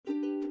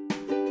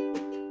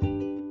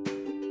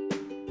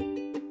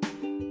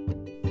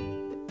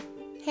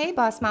Hey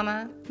Boss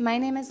Mama, my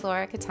name is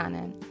Laura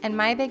Katanen, and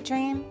my big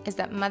dream is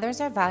that mothers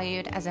are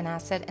valued as an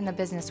asset in the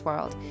business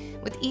world,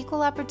 with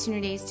equal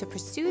opportunities to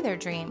pursue their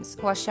dreams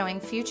while showing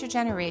future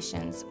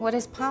generations what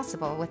is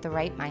possible with the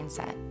right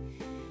mindset.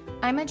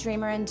 I'm a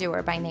dreamer and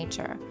doer by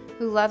nature,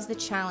 who loves the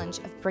challenge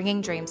of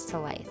bringing dreams to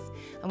life.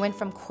 I went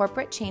from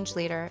corporate change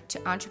leader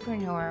to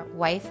entrepreneur,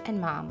 wife, and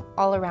mom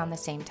all around the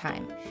same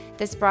time.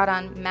 This brought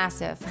on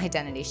massive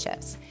identity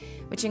shifts,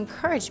 which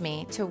encouraged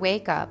me to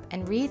wake up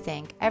and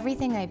rethink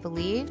everything I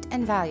believed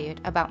and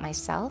valued about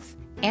myself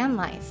and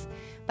life.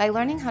 By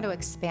learning how to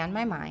expand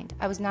my mind,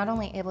 I was not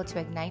only able to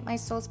ignite my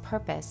soul's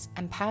purpose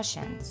and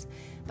passions,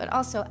 but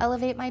also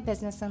elevate my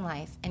business and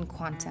life in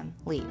quantum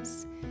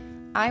leaps.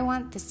 I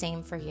want the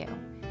same for you,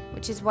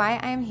 which is why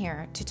I am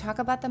here to talk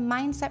about the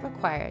mindset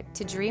required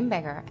to dream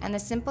bigger and the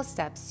simple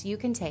steps you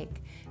can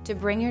take to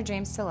bring your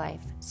dreams to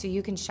life so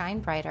you can shine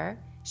brighter,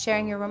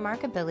 sharing your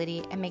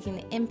remarkability and making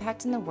the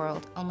impact in the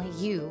world only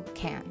you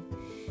can.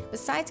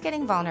 Besides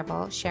getting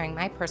vulnerable, sharing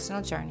my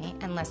personal journey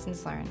and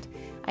lessons learned,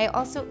 I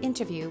also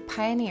interview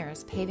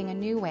pioneers paving a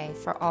new way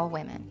for all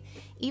women.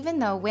 Even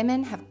though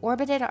women have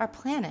orbited our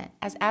planet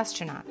as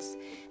astronauts,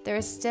 there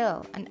is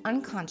still an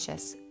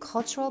unconscious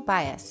cultural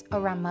bias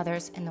around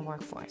mothers in the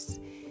workforce,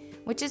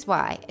 which is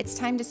why it's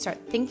time to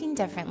start thinking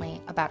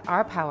differently about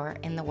our power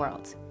in the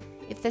world.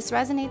 If this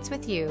resonates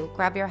with you,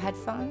 grab your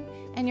headphone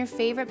and your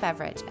favorite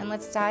beverage, and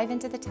let's dive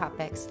into the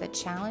topics that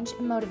challenge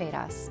and motivate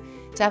us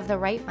to have the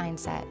right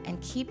mindset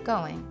and keep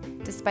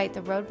going despite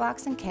the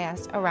roadblocks and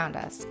chaos around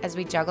us as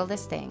we juggle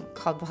this thing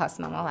called Boss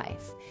Mama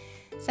life.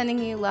 Sending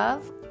you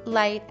love,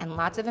 light, and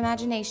lots of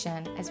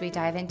imagination as we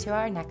dive into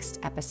our next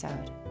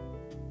episode.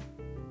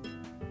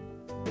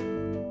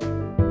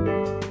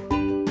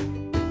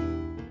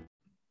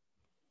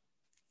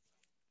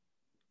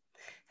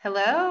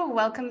 Hello,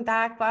 welcome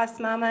back, Boss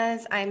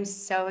Mamas. I'm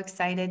so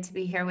excited to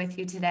be here with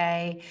you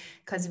today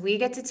because we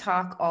get to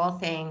talk all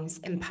things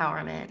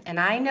empowerment. And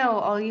I know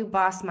all you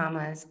Boss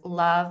Mamas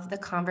love the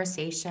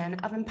conversation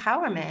of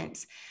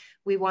empowerment.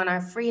 We want our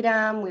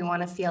freedom. We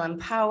want to feel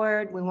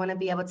empowered. We want to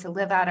be able to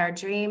live out our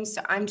dreams.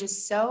 So I'm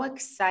just so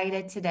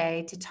excited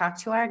today to talk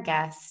to our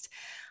guest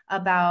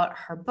about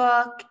her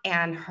book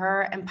and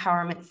her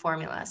empowerment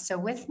formula. So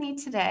with me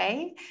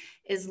today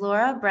is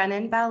Laura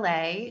Brennan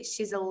Ballet.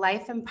 She's a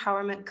life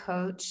empowerment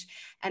coach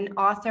and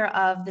author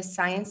of The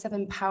Science of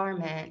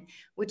Empowerment,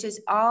 which is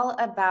all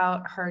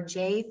about her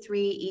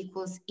J3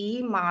 =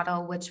 E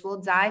model, which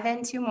we'll dive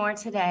into more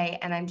today.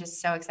 And I'm just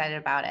so excited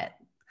about it.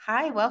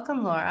 Hi,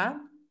 welcome, Laura.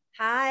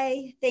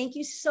 Hi, thank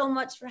you so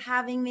much for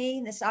having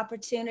me. This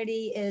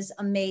opportunity is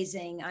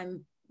amazing.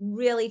 I'm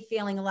really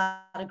feeling a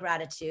lot of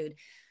gratitude.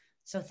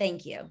 So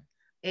thank you.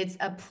 It's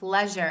a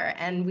pleasure,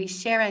 and we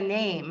share a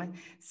name.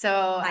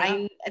 So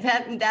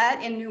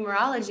that in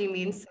numerology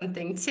means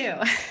something too.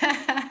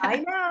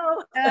 I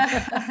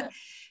know.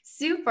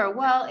 Super.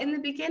 Well, in the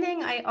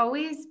beginning, I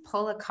always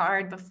pull a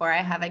card before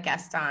I have a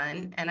guest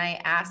on, and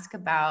I ask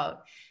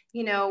about,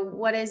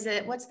 what is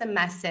it? What's the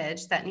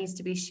message that needs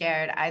to be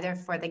shared either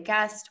for the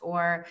guest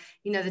or,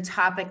 the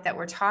topic that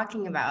we're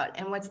talking about?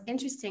 And what's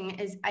interesting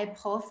is I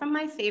pull from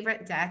my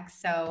favorite deck.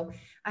 So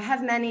I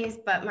have many,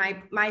 but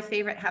my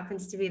favorite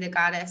happens to be the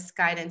Goddess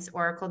Guidance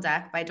Oracle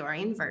deck by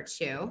Doreen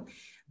Virtue.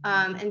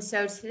 And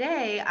so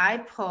today I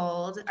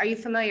pulled, are you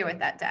familiar with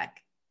that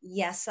deck?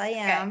 Yes, I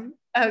am.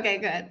 Okay,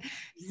 good.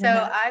 So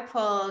I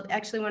pulled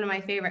actually one of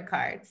my favorite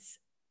cards,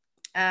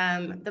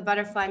 the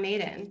Butterfly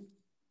Maiden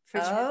for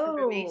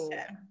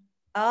transformation.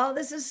 Oh,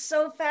 this is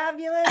so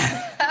fabulous.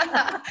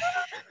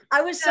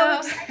 I was so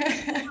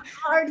excited what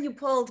card you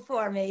pulled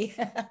for me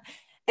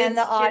and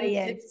the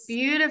audience. It's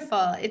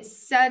beautiful.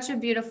 It's such a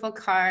beautiful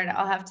card.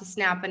 I'll have to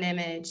snap an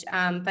image.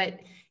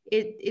 But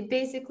it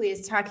basically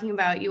is talking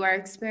about you are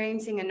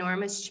experiencing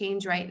enormous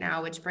change right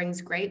now, which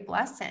brings great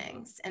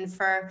blessings. And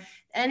for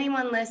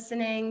anyone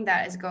listening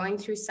that is going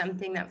through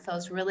something that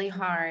feels really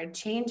hard,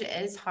 change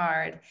is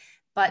hard.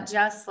 But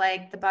just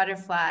like the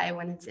butterfly,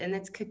 when it's in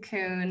its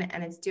cocoon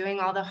and it's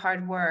doing all the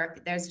hard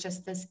work, there's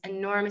just this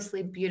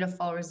enormously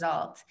beautiful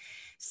result.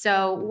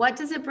 So what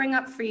does it bring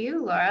up for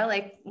you, Laura?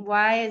 Like,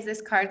 why is this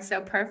card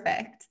so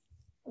perfect?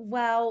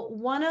 Well,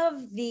 one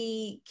of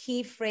the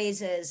key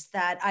phrases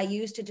that I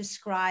use to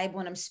describe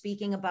when I'm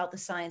speaking about the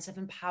science of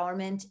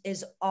empowerment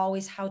is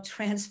always how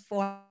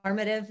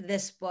transformative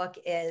this book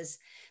is.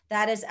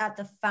 That is at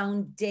the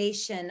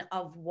foundation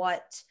of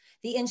what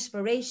the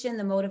inspiration,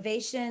 the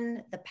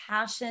motivation, the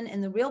passion,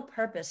 and the real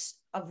purpose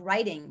of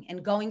writing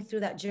and going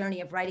through that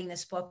journey of writing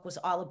this book was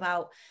all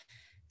about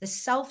the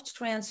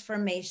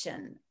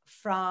self-transformation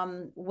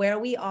from where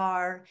we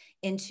are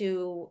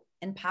into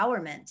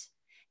empowerment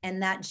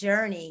and that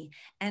journey.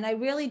 And I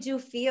really do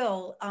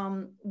feel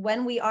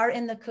when we are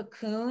in the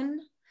cocoon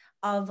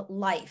of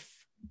life,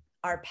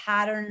 our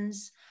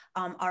patterns,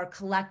 our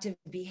collective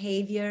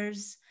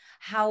behaviors,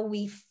 how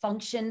we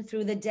function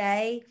through the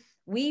day,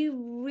 we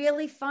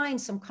really find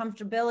some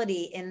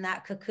comfortability in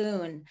that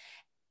cocoon.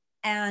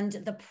 And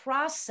the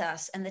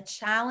process and the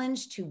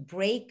challenge to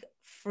break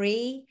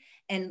free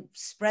and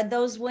spread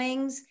those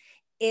wings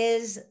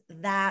is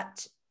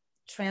that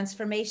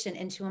transformation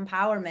into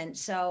empowerment.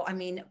 So, I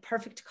mean,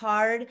 perfect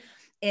card.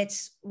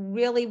 It's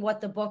really what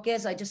the book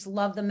is. I just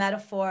love the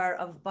metaphor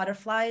of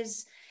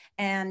butterflies.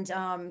 And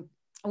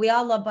we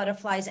all love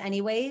butterflies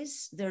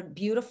anyways. They're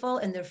beautiful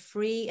and they're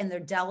free and they're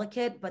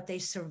delicate, but they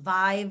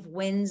survive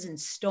winds and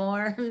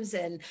storms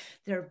and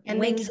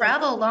they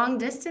travel long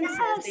distances.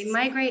 Yes. They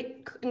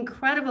migrate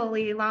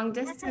incredibly long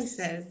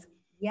distances.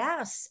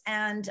 Yes.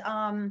 And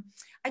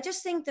I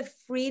just think the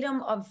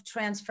freedom of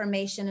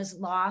transformation is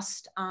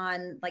lost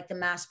on like the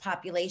mass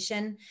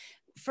population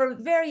for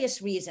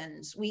various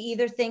reasons. We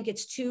either think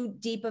it's too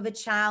deep of a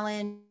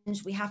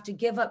challenge, we have to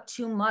give up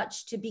too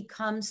much to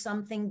become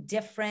something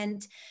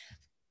different.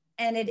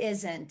 And it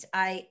isn't.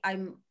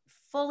 I'm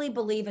fully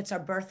believe it's our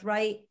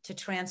birthright to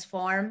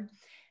transform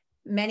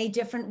many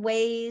different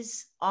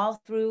ways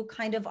all through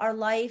kind of our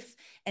life.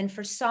 And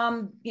for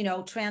some, you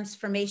know,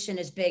 transformation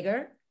is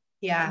bigger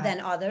than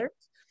others.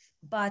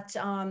 But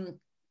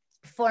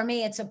for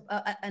me, it's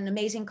an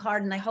amazing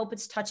card. And I hope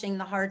it's touching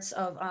the hearts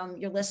of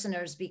your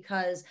listeners,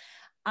 because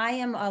I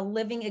am a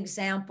living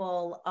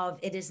example of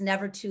it is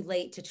never too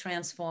late to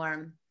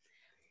transform.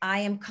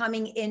 I am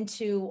coming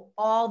into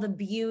all the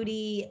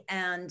beauty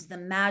and the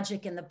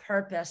magic and the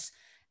purpose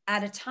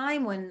at a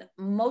time when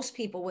most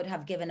people would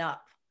have given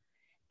up.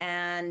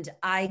 And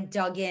I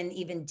dug in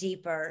even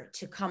deeper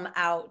to come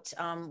out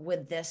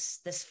with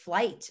this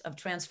flight of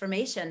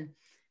transformation.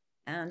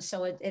 And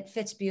so it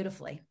fits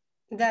beautifully.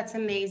 That's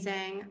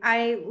amazing.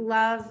 I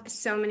love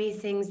so many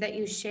things that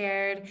you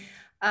shared.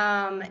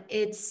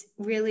 It's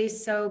really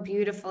so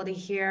beautiful to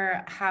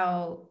hear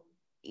how,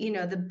 you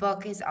know, the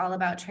book is all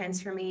about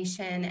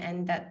transformation,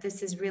 and that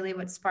this is really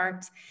what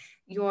sparked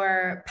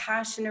your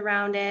passion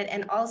around it.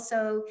 And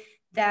also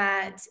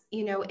that,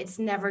 you know, it's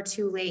never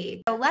too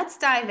late. So let's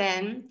dive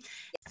in.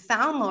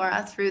 Found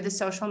Laura through the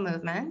social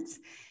movement.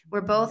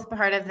 We're both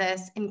part of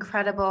this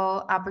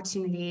incredible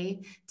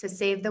opportunity to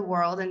save the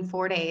world in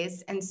 4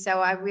 days. And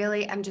so I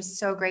really am just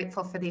so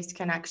grateful for these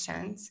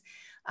connections.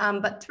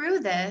 But through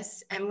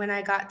this, and when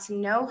I got to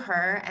know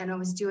her and I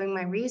was doing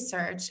my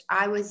research,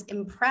 I was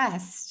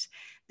impressed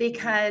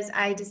because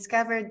I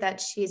discovered that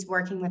she's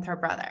working with her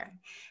brother.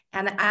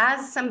 And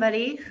as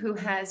somebody who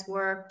has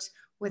worked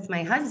with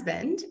my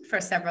husband for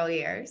several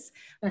years,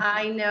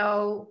 I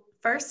know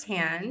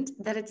firsthand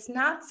that it's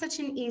not such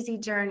an easy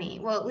journey.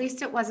 Well, at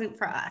least it wasn't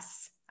for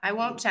us. I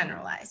won't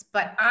generalize,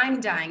 but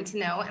I'm dying to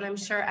know, and I'm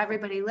sure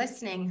everybody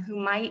listening who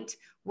might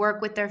work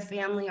with their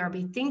family or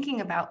be thinking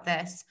about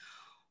this,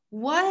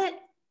 what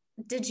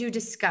did you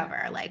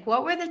discover? Like,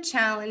 what were the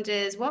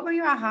challenges? What were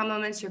your aha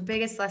moments, your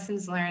biggest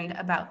lessons learned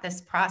about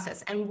this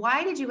process? And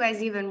why did you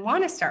guys even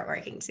want to start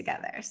working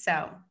together?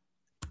 So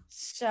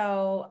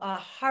a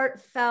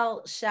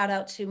heartfelt shout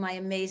out to my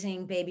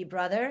amazing baby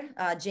brother,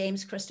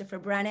 James Christopher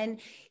Brennan.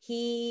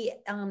 He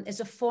is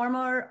a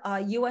former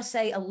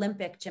USA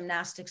Olympic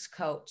gymnastics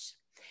coach.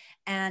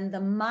 And the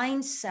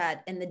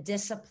mindset and the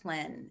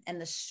discipline and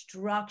the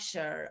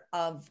structure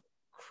of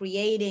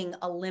creating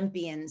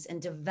Olympians and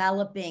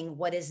developing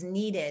what is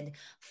needed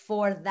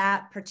for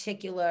that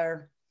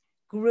particular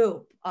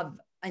group of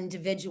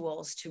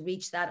individuals to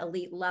reach that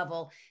elite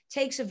level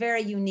takes a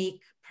very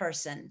unique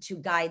person to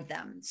guide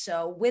them.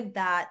 So with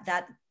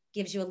that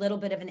gives you a little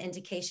bit of an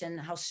indication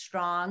how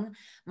strong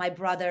my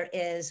brother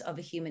is of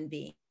a human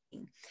being.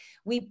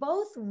 We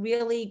both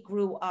really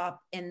grew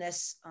up in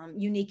this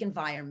unique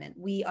environment.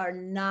 We are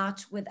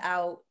not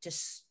without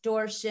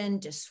distortion,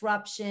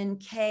 disruption,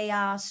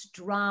 chaos,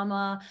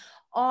 drama,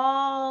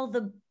 all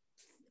the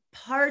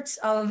parts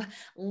of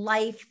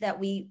life that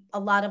a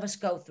lot of us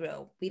go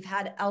through. We've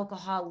had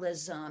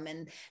alcoholism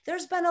and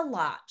there's been a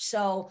lot.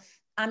 So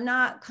I'm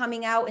not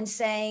coming out and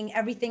saying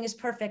everything is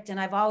perfect and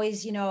I've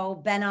always, you know,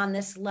 been on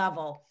this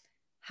level.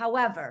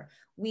 However,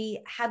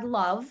 we had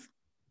love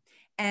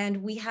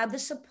and we had the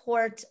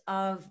support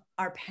of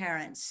our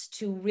parents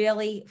to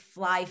really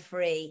fly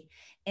free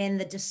in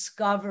the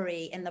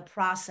discovery in the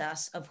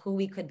process of who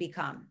we could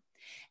become.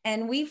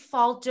 And we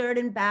faltered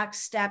and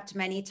backstepped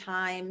many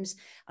times.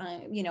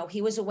 You know,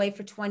 he was away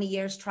for 20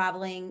 years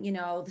traveling, you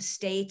know, the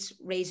States,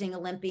 raising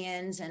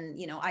Olympians. And,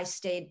 you know, I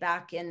stayed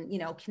back in, you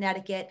know,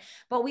 Connecticut.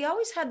 But we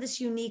always had this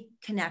unique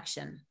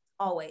connection,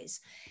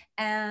 always.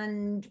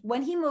 And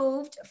when he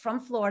moved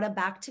from Florida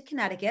back to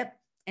Connecticut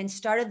and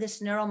started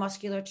this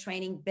neuromuscular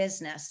training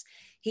business,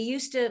 he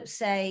used to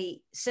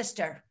say,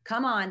 sister,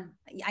 come on,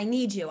 I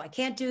need you. I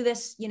can't do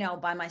this, you know,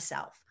 by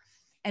myself.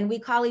 And we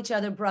call each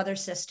other brother,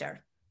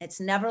 sister. It's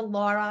never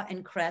Laura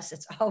and Chris.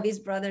 It's always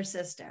brother,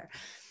 sister.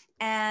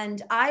 And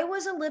I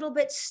was a little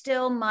bit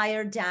still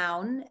mired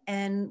down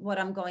in what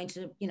I'm going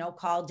to, you know,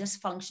 call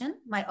dysfunction,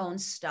 my own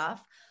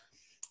stuff.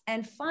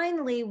 And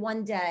finally,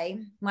 one day,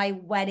 my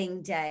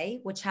wedding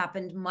day, which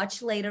happened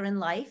much later in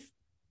life,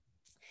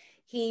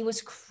 he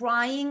was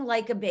crying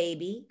like a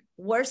baby,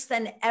 worse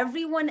than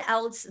everyone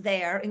else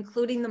there,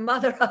 including the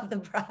mother of the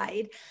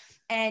bride.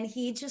 And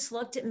he just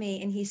looked at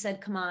me and he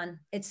said, come on,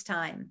 it's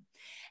time.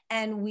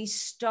 And we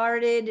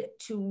started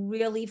to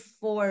really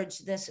forge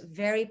this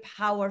very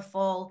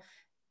powerful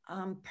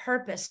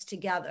purpose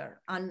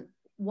together on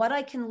what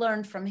I can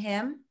learn from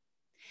him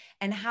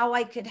and how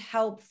I could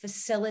help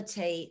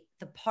facilitate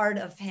the part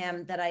of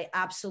him that I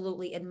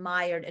absolutely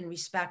admired and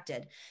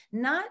respected,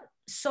 not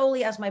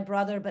solely as my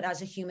brother, but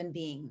as a human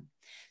being.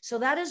 So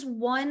that is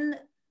one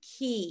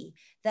key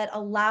that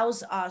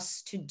allows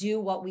us to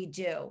do what we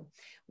do.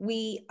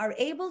 We are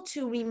able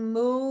to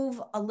remove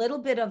a little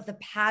bit of the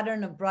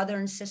pattern of brother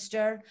and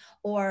sister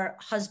or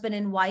husband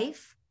and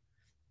wife,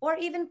 or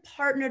even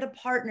partner to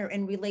partner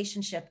in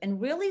relationship,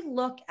 and really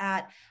look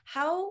at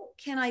how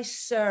can I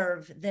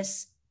serve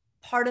this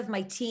part of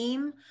my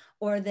team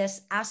or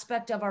this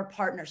aspect of our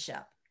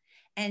partnership.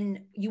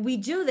 And we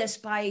do this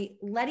by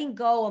letting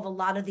go of a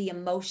lot of the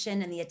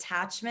emotion and the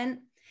attachment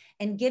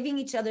and giving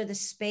each other the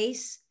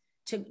space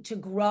to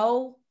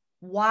grow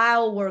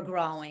while we're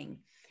growing.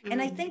 Mm-hmm.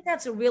 And I think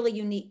that's a really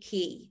unique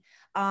key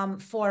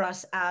for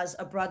us as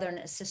a brother and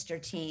a sister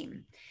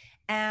team.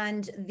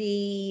 And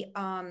the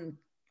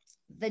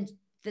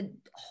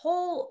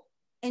whole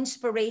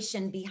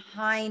inspiration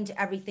behind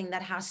everything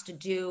that has to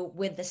do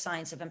with the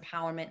science of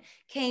empowerment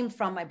came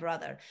from my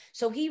brother.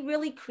 So he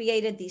really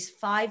created these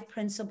 5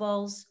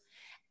 principles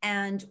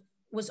and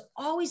was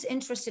always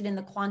interested in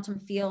the quantum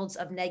fields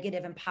of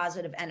negative and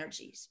positive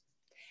energies.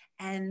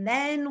 And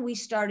then we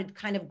started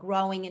kind of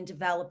growing and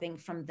developing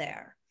from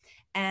there.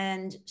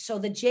 And so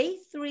the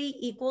J3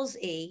 equals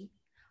E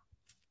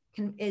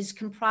is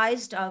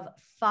comprised of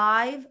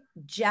 5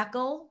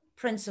 Jekyll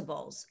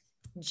principles.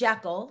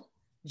 Jekyll,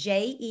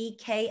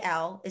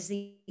 J-E-K-L, is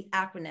the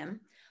acronym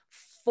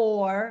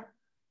for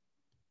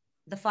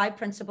the 5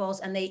 principles,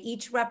 and they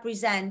each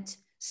represent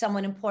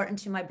someone important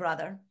to my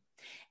brother.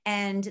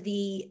 And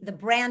the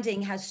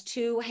branding has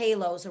 2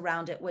 halos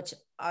around it, which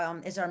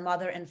is our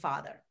mother and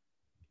father.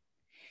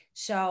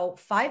 So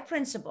 5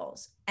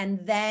 principles.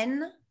 And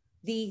then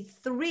the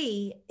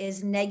 3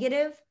 is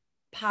negative,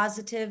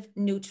 positive,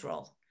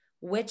 neutral.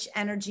 Which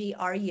energy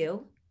are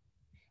you?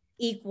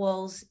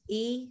 Equals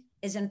E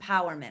is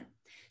empowerment.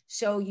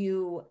 So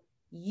you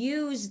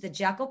use the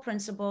Jekyll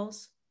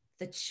principles,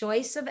 the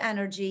choice of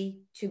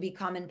energy, to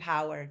become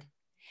empowered.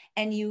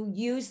 And you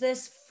use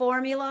this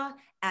formula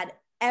at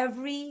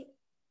every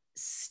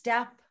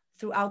step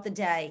throughout the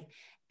day.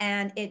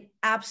 And it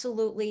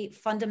absolutely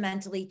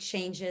fundamentally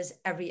changes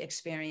every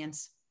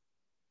experience.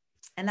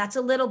 And that's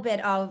a little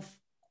bit of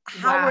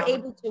how we're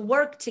able to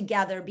work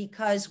together,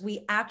 because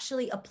we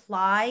actually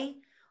apply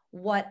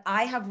what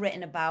I have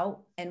written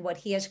about and what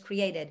he has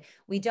created.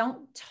 We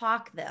don't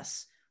talk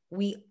this,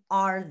 we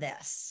are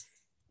this.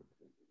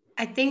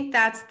 I think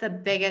that's the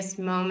biggest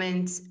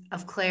moment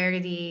of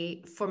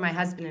clarity for my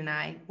husband and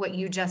I, what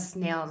you just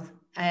nailed,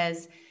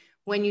 as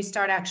when you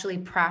start actually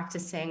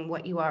practicing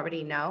what you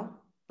already know.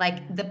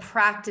 Like, the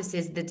practice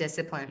is the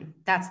discipline.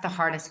 That's the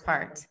hardest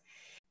part.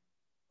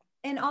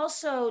 And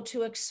also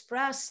to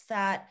express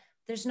that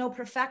there's no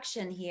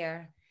perfection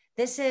here.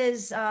 This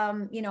is,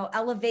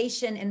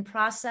 elevation in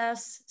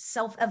process,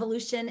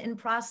 self-evolution in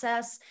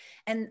process.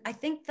 And I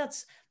think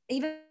that's,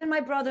 even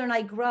my brother and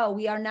I grow.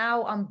 We are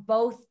now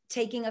both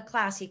taking a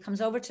class. He comes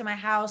over to my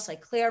house. I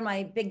clear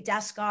my big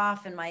desk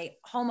off in my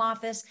home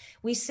office.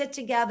 We sit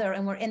together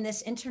and we're in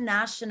this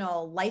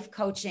international life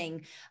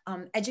coaching,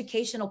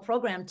 educational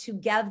program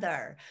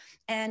together.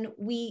 And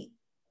we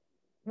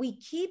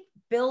keep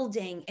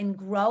building and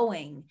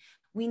growing.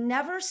 We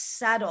never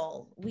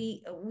settle.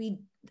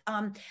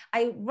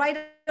 I write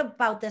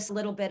about this a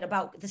little bit,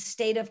 about the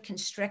state of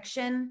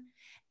constriction.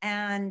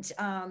 And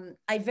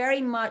I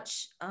very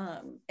much,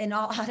 in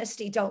all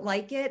honesty, don't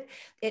like it.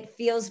 It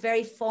feels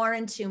very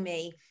foreign to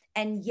me.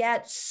 And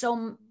yet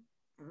so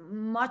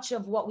much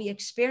of what we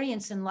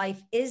experience in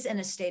life is in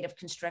a state of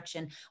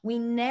constriction. We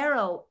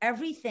narrow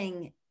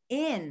everything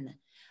in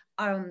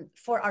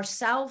for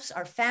ourselves,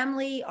 our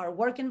family, our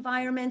work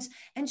environments,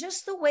 and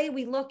just the way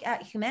we look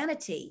at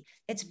humanity.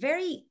 It's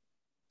very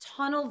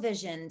tunnel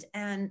visioned.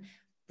 And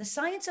the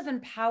science of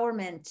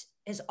empowerment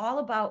is all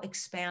about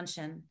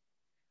expansion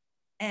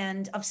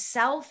and of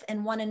self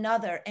and one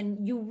another.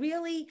 And you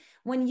really,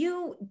 when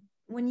you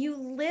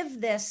live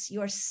this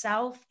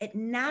yourself, it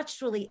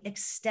naturally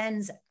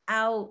extends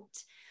out,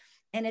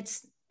 and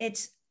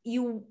it's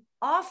you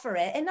offer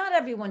it. And not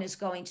everyone is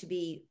going to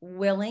be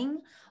willing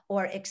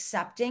or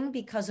accepting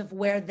because of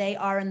where they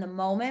are in the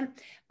moment.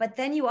 But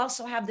then you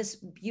also have this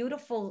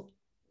beautiful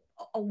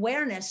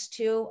awareness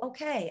to,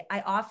 okay, I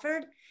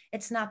offered,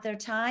 it's not their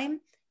time,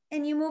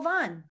 and you move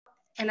on.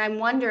 And I'm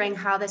wondering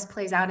how this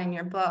plays out in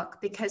your book,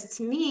 because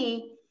to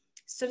me,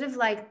 sort of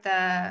like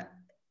the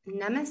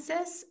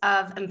nemesis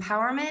of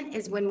empowerment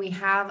is when we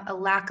have a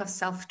lack of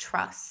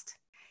self-trust,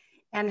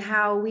 and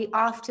how we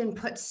often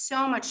put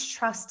so much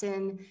trust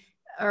in,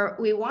 or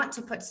we want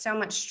to put so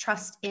much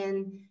trust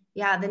in,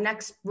 the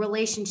next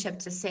relationship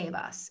to save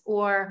us,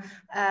 or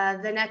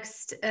the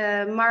next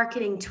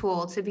marketing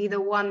tool to be the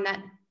one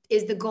that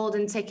is the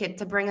golden ticket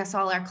to bring us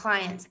all our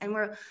clients. And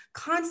we're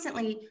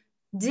constantly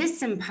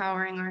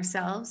disempowering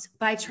ourselves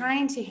by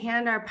trying to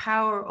hand our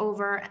power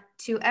over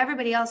to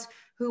everybody else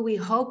who we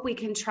hope we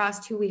can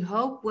trust, who we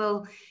hope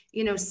will,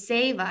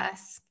 save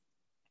us.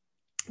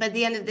 But at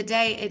the end of the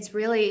day, it's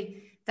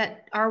really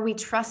that are we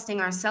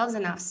trusting ourselves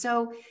enough?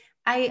 So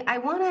I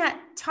want to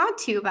talk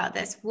to you about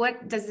this.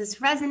 What does this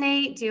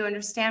resonate? Do you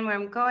understand where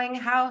I'm going?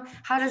 How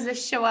does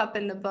this show up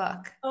in the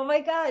book? Oh my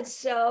God.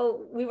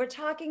 So we were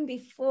talking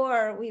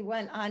before we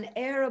went on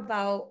air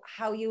about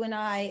how you and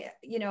I,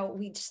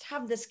 we just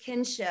have this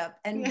kinship.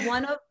 And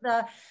one of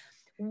the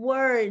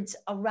words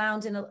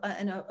around in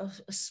a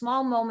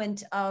small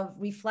moment of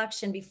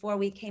reflection before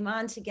we came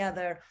on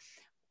together,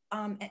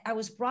 I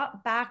was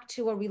brought back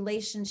to a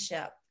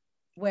relationship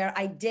where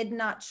I did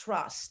not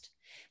trust,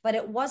 but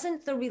it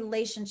wasn't the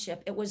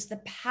relationship. It was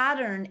the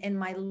pattern in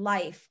my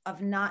life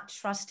of not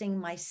trusting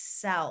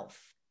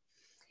myself.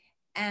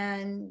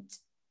 And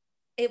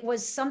it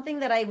was something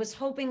that I was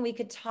hoping we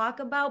could talk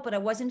about, but I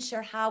wasn't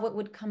sure how it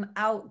would come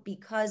out,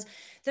 because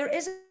there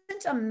isn't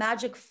a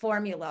magic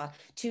formula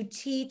to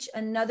teach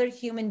another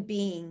human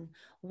being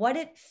what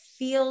it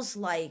feels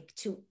like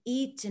to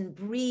eat and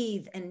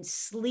breathe and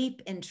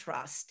sleep in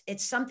trust.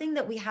 It's something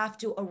that we have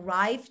to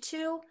arrive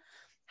to.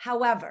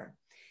 However,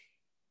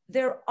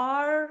 there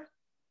are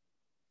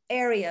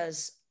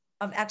areas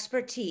of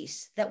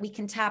expertise that we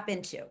can tap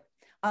into: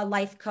 a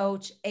life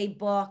coach, a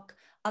book,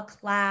 a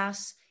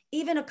class,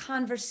 even a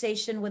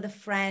conversation with a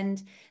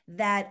friend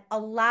that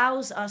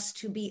allows us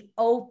to be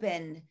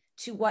open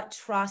to what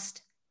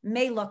trust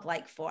may look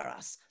like for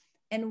us.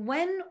 And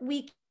when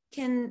we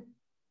can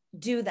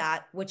do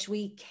that, which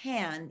we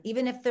can,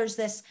 even if there's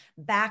this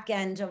back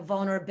end of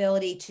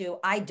vulnerability to,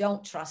 I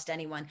don't trust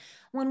anyone,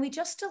 when we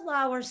just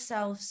allow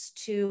ourselves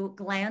to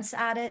glance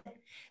at it,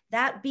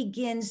 that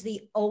begins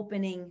the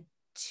opening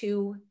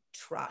to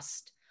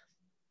trust.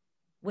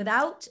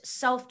 Without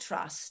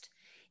self-trust,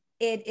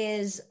 it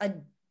is a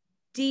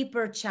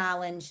deeper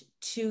challenge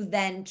to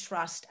then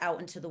trust out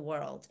into the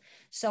world.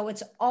 So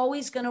it's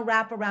always going to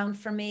wrap around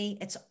for me.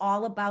 It's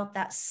all about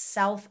that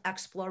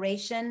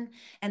self-exploration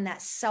and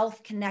that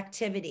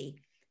self-connectivity,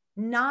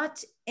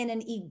 not in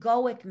an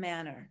egoic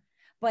manner,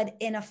 but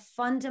in a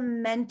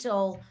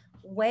fundamental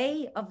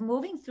way of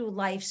moving through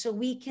life so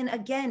we can,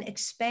 again,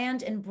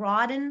 expand and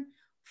broaden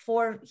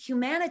for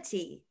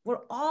humanity.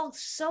 We're all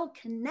so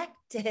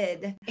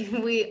connected.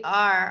 We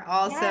are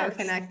also Yes.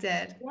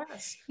 connected.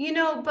 Yes.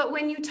 But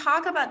when you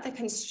talk about the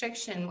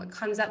constriction, what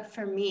comes up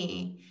for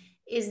me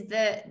is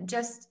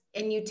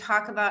and you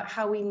talk about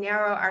how we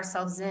narrow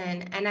ourselves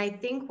in. And I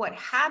think what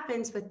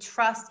happens with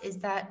trust is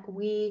that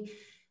we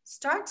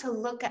start to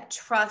look at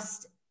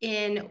trust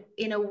in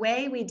a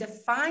way. We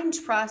define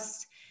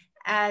trust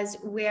as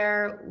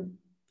where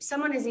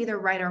someone is either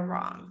right or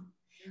wrong.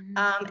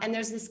 And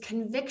there's this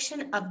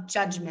conviction of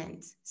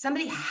judgment.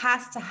 Somebody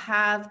has to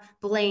have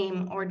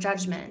blame or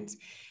judgment.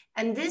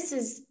 And this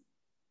is,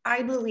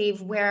 I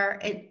believe, where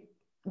it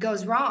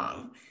goes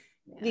wrong.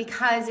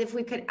 Because if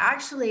we could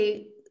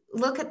actually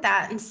look at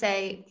that and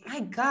say, my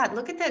God,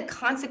 look at the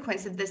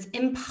consequence of this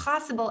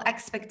impossible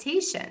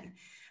expectation.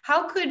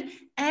 How could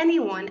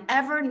anyone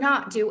ever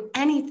not do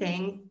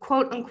anything,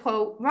 quote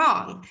unquote,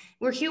 wrong?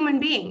 We're human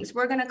beings.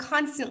 We're going to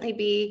constantly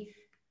be,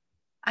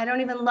 I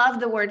don't even love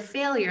the word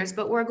failures,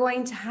 but we're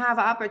going to have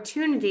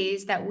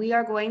opportunities that we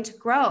are going to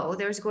grow.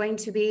 There's going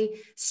to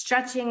be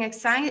stretching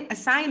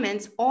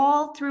assignments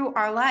all through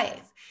our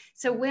life.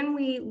 So when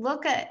we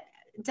look at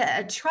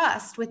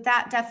trust with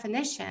that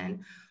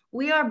definition,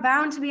 we are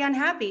bound to be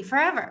unhappy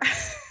forever,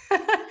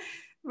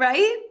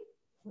 right?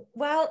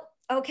 Well,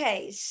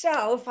 okay.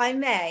 So if I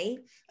may.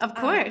 Of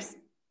course.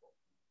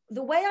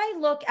 The way I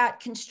look at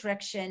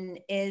constriction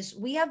is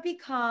we have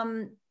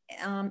become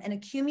an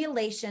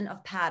accumulation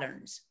of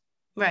patterns.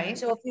 Right.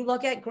 So if you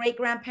look at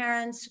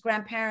great-grandparents,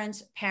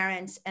 grandparents,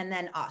 parents, and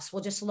then us,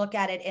 we'll just look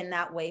at it in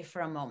that way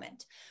for a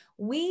moment.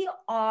 We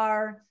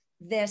are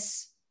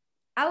this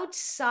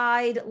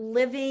outside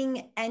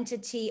living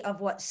entity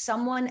of what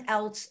someone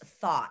else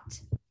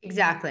thought.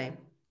 Exactly.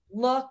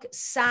 Look,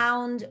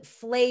 sound,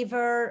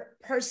 flavor,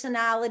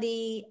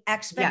 personality,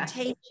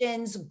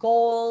 expectations,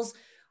 goals.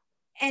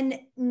 And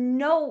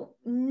no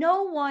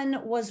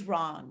one was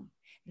wrong.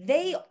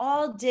 They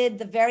all did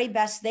the very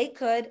best they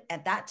could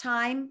at that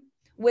time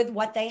with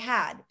what they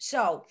had.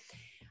 So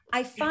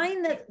I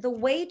find that the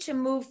way to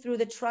move through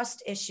the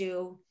trust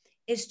issue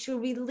is to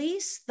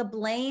release the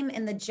blame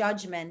and the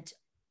judgment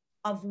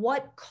of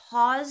what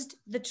caused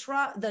the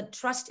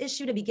trust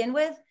issue to begin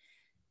with.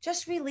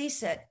 Just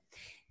release it.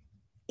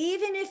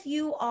 Even if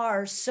you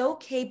are so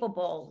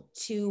capable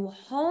to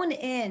hone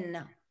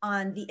in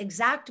on the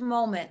exact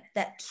moment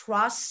that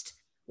trust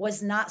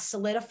was not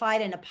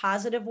solidified in a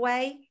positive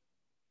way,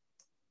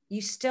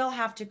 you still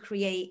have to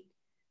create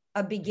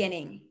a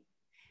beginning,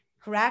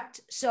 correct?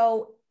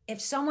 So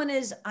if someone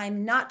is,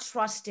 I'm not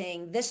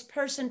trusting, this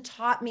person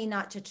taught me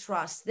not to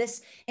trust,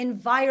 this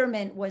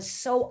environment was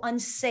so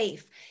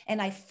unsafe, and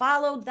I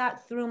followed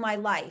that through my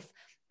life,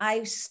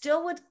 I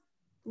still would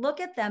look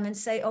at them and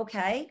say,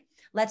 okay,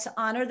 let's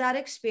honor that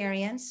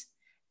experience.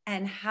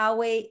 And how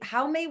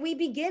may we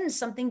begin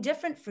something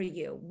different for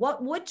you?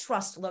 What would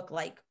trust look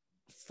like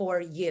for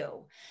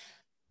you?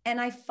 And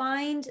I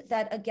find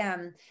that,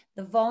 again,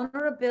 the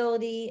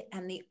vulnerability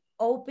and the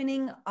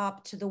opening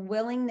up to the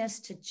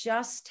willingness to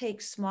just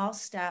take small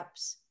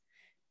steps,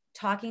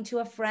 talking to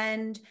a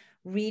friend,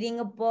 reading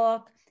a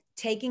book,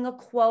 taking a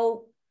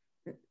quote,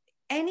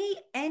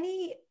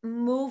 any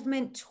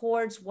movement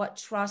towards what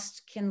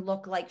trust can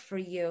look like for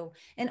you,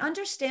 and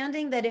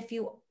understanding that if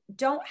you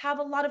don't have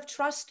a lot of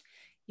trust,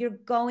 you're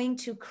going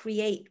to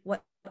create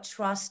what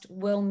trust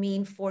will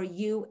mean for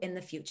you in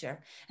the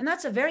future. And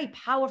that's a very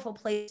powerful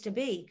place to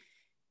be,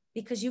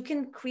 because you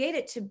can create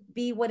it to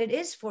be what it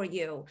is for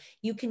you.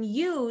 You can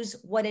use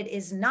what it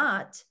is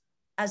not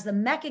as the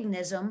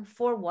mechanism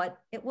for what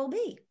it will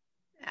be.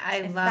 I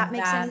if love that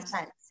makes that. any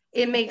sense.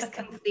 It makes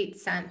complete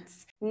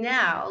sense.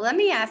 Now, let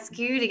me ask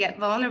you to get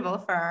vulnerable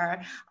for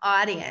our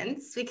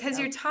audience, because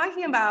you're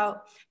talking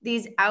about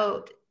these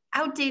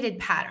outdated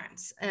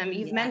patterns.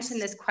 You've mentioned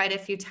this quite a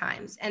few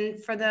times.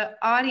 And for the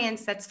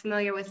audience that's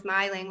familiar with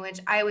my language,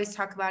 I always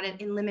talk about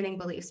it in limiting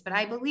beliefs, but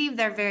I believe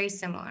they're very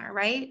similar,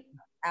 right?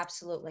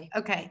 Absolutely.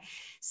 Okay.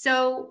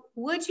 So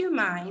would you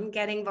mind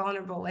getting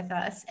vulnerable with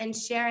us and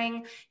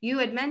sharing? You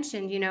had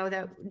mentioned,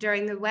 that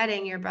during the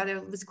wedding, your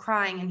brother was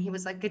crying and he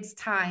was like, it's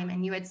time.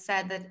 And you had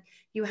said that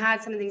you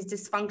had some of these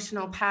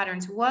dysfunctional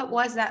patterns. What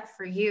was that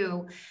for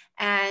you?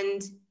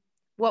 And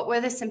what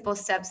were the simple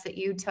steps that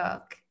you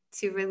took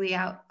to really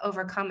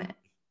overcome it?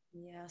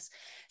 Yes.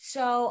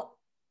 So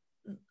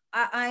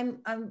I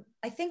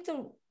think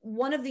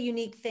one of the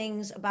unique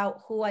things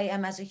about who I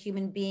am as a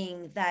human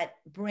being that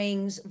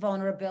brings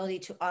vulnerability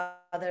to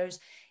others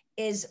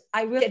is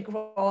I really did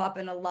grow up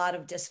in a lot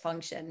of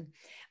dysfunction,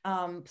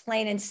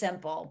 plain and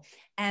simple.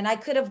 And I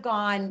could have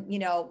gone,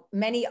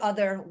 many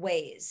other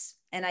ways,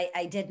 and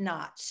I did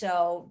not.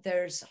 So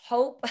there's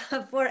hope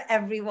for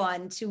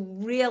everyone to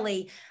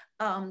really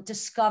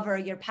discover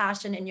your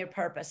passion and your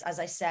purpose, as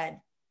I said,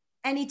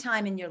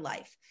 anytime in your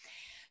life.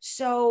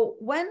 So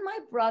when my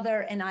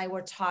brother and I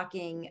were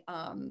talking,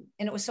 and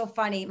it was so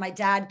funny, my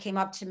dad came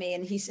up to me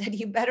and he said,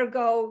 you better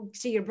go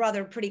see your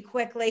brother pretty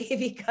quickly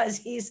because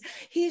he's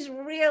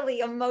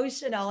really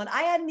emotional. And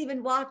I hadn't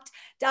even walked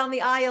down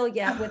the aisle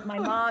yet with my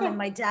mom and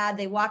my dad.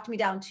 They walked me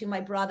down to my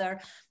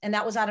brother. And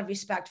that was out of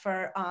respect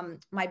for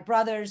my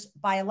brother's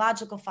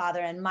biological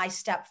father and my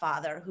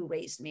stepfather who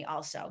raised me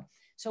also.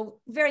 So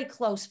very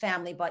close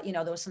family, but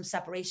there was some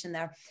separation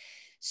there.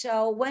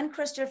 So when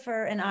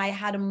Christopher and I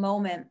had a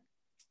moment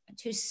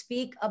to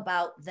speak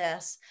about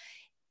this,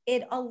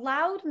 it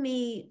allowed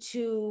me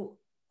to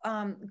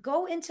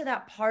go into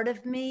that part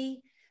of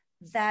me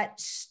that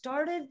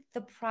started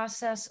the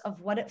process of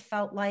what it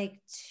felt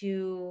like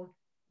to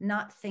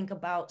not think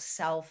about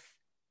self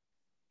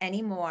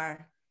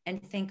anymore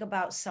and think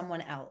about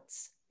someone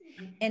else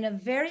in a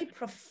very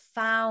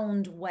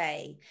profound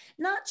way,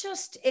 not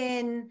just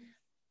in,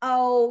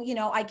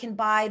 I can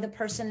buy the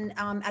person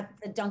at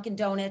the Dunkin'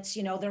 Donuts,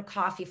 their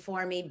coffee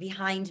for me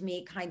behind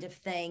me kind of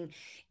thing.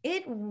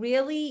 It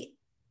really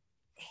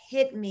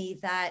hit me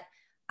that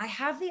I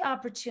have the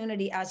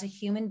opportunity as a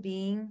human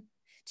being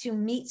to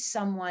meet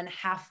someone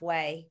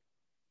halfway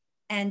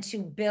and to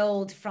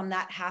build from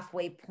that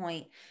halfway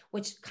point,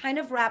 which kind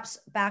of wraps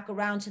back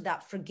around to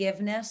that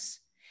forgiveness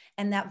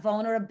and that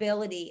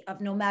vulnerability of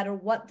no matter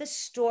what the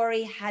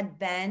story had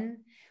been,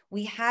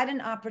 we had an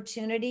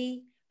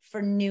opportunity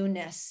for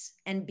newness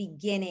and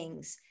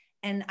beginnings.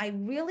 And I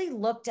really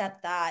looked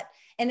at that.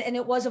 And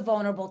it was a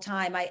vulnerable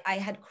time. I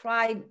had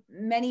cried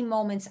many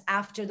moments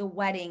after the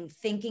wedding,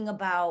 thinking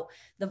about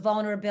the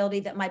vulnerability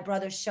that my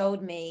brother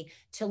showed me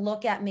to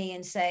look at me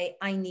and say,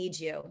 I need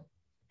you,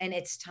 and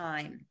it's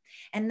time.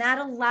 And that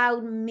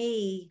allowed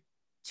me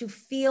to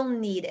feel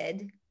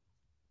needed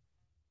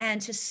and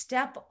to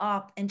step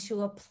up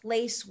into a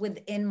place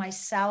within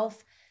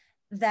myself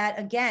that,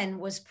 again,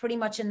 was pretty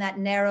much in that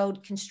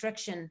narrowed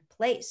constriction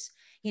place.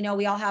 We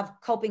all have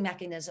coping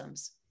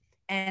mechanisms,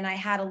 and I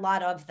had a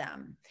lot of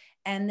them.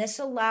 And this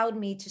allowed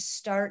me to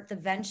start the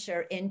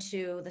venture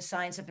into the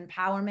science of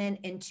empowerment,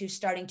 into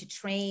starting to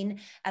train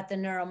at the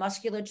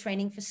neuromuscular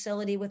training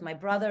facility with my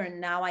brother. And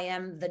now I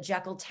am the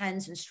Jekyll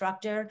TENS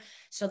instructor.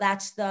 So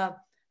that's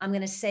I'm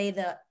going to say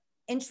the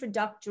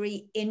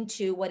introductory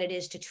into what it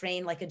is to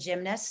train like a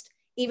gymnast.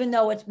 Even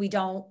though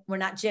we're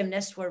not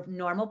gymnasts, we're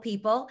normal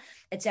people.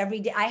 It's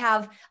every day. I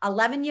have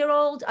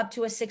 11-year-old up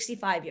to a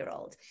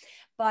 65-year-old.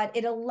 But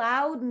it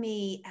allowed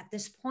me at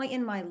this point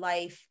in my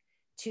life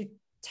to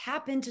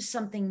tap into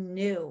something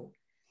new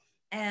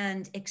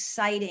and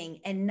exciting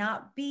and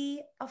not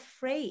be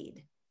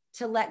afraid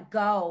to let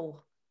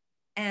go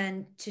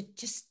and to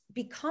just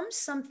become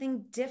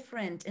something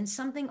different and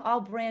something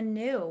all brand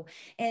new.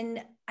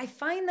 And I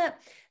find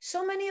that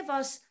so many of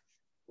us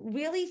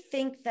really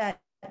think that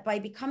by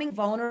becoming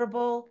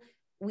vulnerable,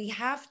 we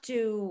have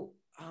to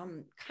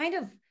kind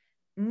of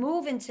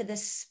move into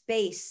this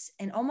space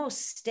and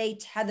almost stay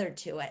tethered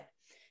to it.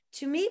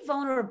 To me,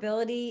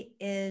 vulnerability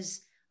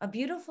is a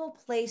beautiful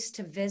place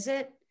to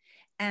visit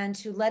and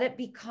to let it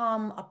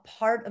become a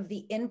part of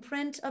the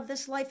imprint of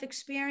this life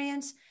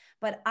experience.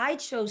 But I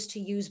chose to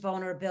use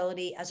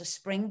vulnerability as a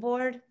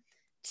springboard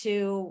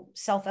to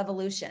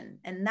self-evolution.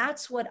 And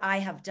that's what I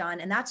have done.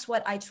 And that's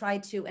what I try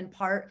to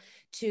impart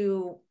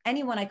to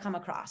anyone I come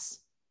across.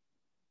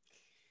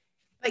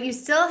 But you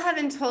still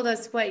haven't told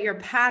us what your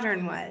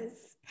pattern was.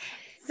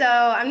 So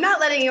I'm not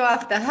letting you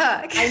off the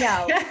hook. I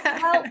know.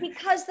 Well,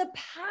 because the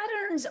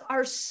patterns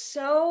are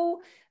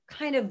so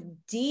kind of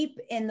deep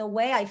in the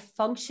way I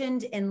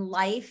functioned in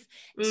life.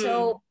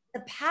 So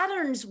the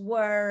patterns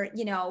were,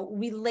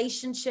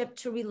 relationship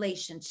to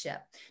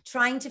relationship,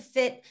 trying to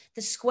fit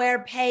the square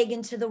peg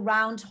into the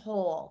round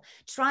hole,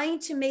 trying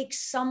to make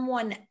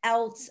someone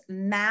else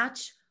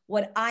match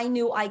what I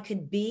knew I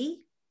could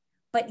be,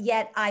 but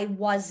yet I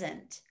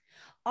wasn't.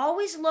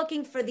 Always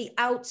looking for the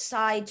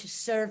outside to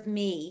serve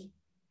me,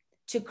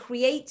 to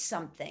create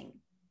something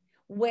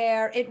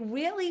where it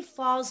really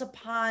falls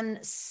upon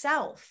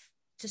self,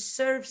 to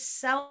serve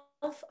self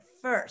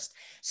first.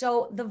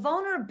 So the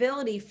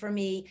vulnerability for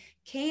me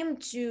came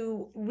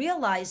to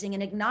realizing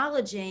and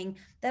acknowledging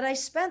that I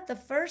spent the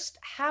first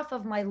half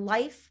of my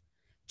life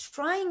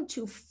trying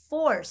to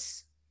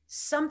force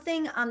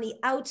something on the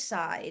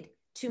outside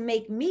to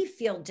make me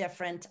feel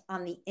different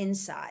on the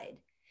inside.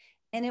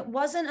 And it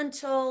wasn't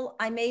until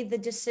I made the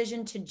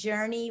decision to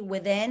journey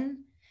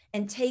within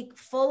and take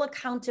full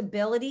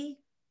accountability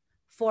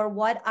for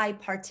what I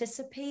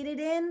participated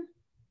in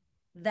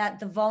that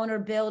the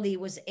vulnerability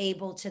was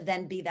able to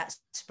then be that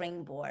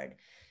springboard.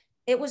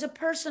 It was a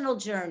personal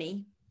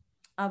journey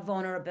of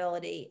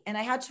vulnerability. And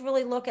I had to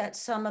really look at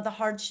some of the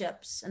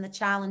hardships and the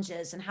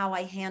challenges and how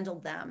I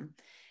handled them.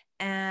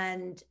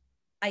 And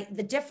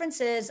the difference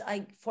is,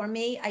 for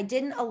me, I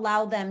didn't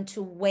allow them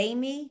to weigh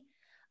me.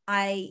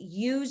 I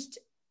used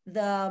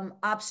the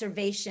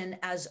observation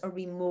as a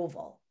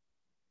removal.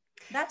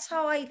 That's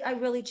how I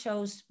really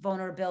chose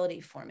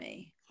vulnerability for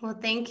me. Well,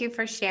 thank you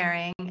for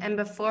sharing. And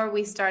before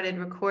we started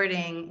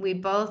recording, we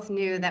both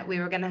knew that we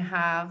were going to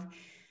have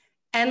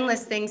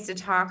endless things to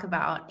talk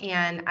about.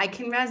 And I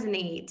can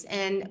resonate.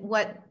 And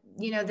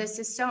this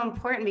is so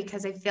important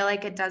because I feel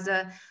like it does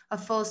a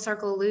full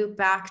circle loop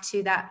back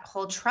to that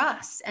whole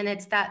trust. And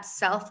it's that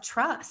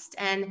self-trust.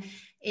 And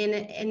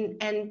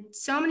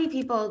so many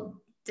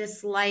people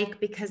dislike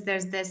because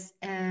there's this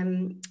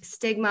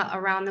stigma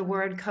around the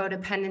word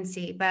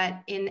codependency,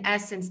 but in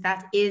essence,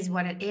 that is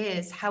what it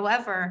is.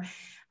 However,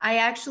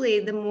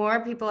 the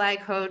more people I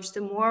coach,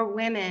 the more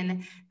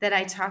women that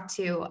I talk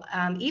to,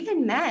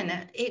 even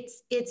men,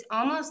 it's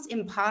almost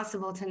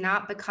impossible to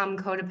not become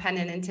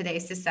codependent in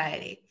today's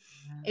society.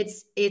 Yeah.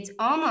 It's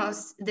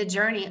almost the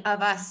journey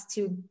of us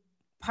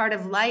part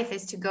of life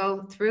is to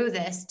go through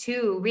this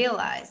to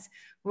realize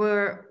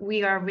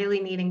we are really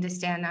needing to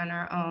stand on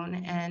our own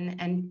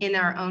and in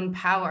our own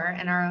power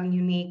and our own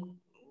unique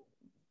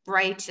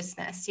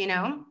righteousness,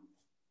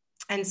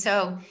 And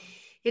so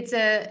it's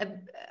a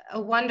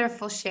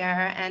wonderful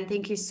share, and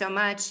thank you so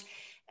much.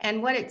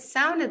 And what it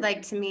sounded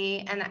like to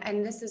me,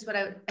 and this is what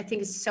I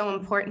think is so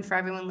important for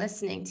everyone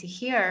listening to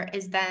hear,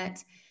 is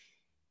that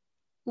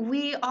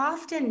we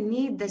often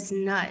need this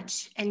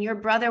nudge, and your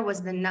brother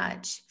was the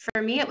nudge.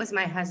 For me, it was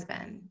my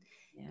husband.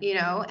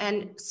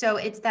 And so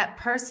it's that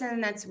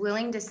person that's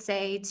willing to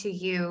say to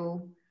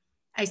you,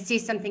 I see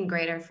something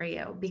greater for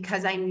you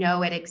because I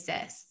know it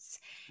exists.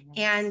 Yes.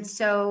 And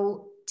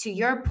so to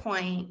your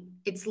point,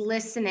 it's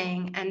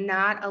listening and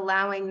not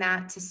allowing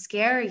that to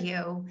scare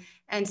you,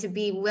 and to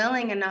be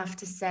willing enough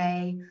to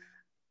say,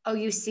 oh,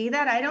 you see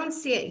that? I don't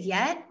see it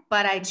yet,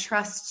 but I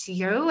trust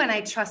you and I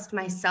trust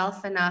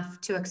myself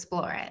enough to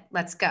explore it.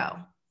 Let's go.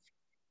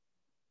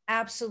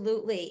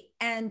 Absolutely.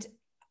 And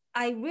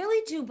I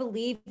really do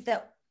believe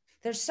that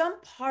there's some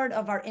part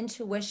of our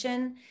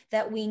intuition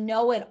that we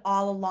know it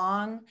all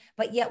along,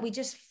 but yet we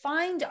just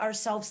find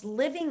ourselves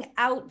living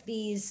out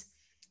these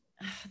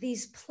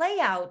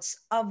playouts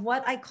of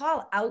what I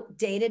call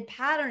outdated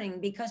patterning,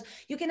 because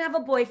you can have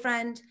a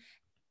boyfriend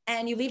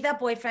and you leave that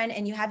boyfriend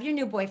and you have your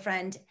new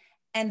boyfriend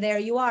and there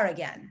you are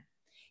again.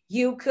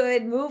 You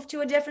could move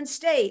to a different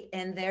state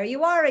and there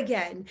you are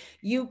again.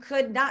 You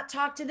could not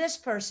talk to this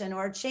person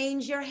or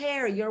change your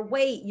hair, your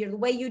weight, the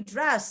way you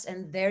dress,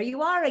 and there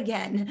you are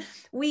again.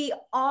 We're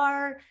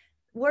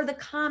the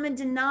common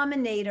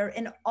denominator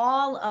in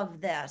all of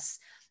this.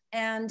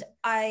 And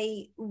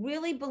I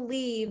really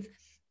believe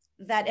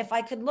that if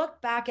I could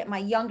look back at my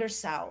younger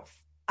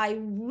self, I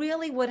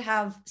really would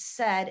have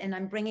said, and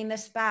I'm bringing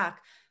this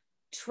back,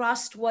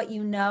 trust what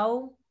you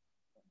know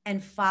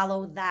and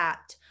follow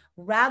that,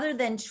 rather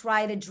than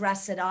try to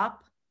dress it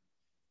up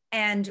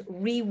and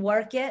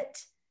rework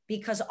it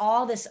because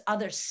all this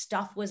other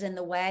stuff was in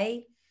the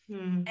way.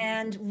 Mm-hmm.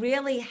 And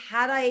really,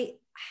 had I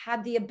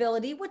had the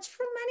ability, which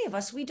for many of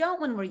us, we don't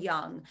when we're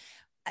young,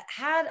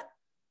 had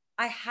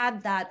I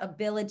had that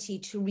ability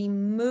to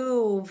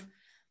remove,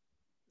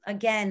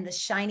 again, the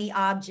shiny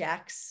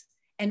objects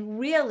and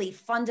really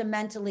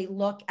fundamentally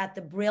look at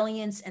the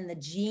brilliance and the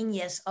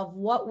genius of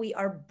what we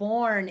are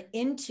born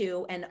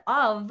into and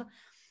of,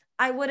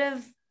 I would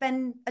have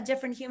been a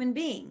different human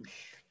being.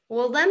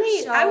 Well,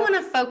 I want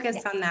to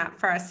focus on that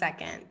for a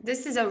second.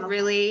 This is a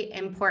really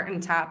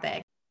important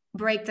topic.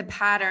 Break the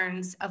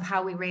patterns of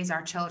how we raise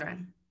our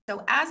children.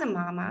 So as a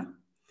mama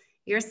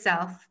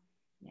yourself,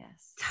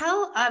 Yes.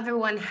 tell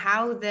everyone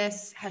how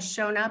this has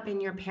shown up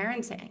in your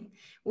parenting.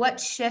 What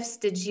shifts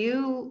did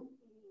you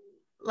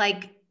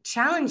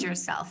challenge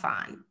yourself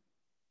on?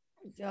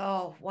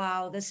 Oh,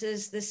 wow. This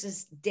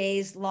is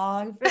days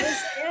long for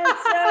this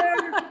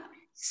answer.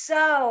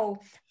 So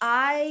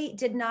I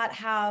did not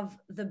have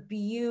the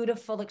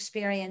beautiful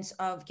experience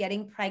of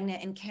getting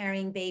pregnant and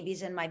carrying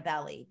babies in my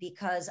belly,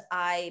 because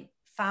I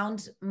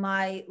found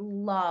my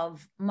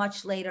love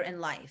much later in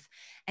life.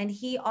 And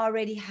he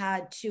already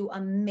had two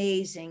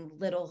amazing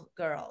little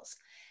girls.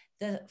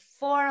 The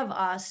four of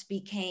us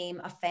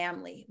became a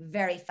family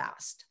very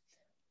fast.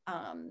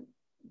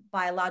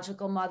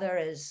 Biological mother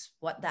is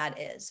what that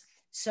is.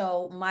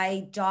 So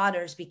my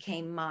daughters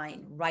became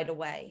mine right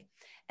away.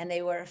 And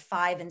they were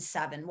 5 and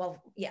 7.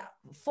 Well, yeah,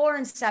 4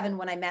 and 7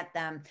 when I met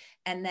them.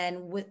 And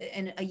then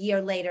a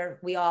year later,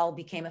 we all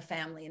became a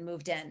family and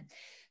moved in.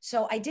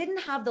 So I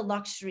didn't have the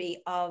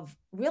luxury of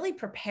really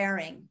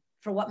preparing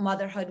for what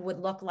motherhood would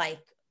look like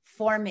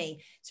for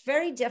me. It's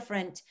very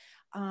different.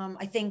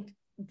 I think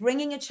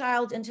bringing a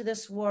child into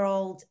this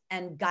world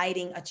and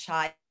guiding a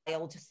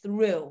child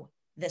through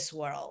this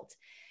world,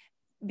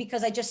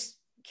 because I just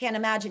can't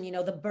imagine,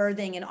 the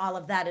birthing and all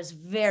of that is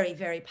very,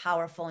 very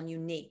powerful and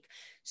unique.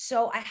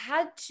 So I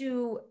had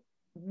to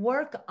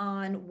work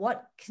on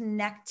what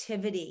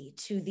connectivity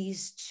to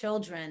these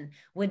children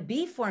would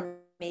be for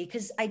me,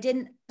 because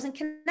wasn't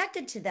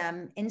connected to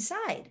them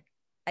inside.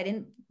 I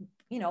didn't,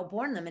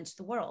 born them into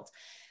the world.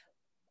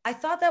 I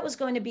thought that was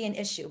going to be an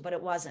issue, but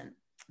it wasn't.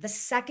 The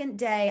second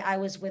day I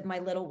was with my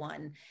little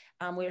one,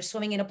 we were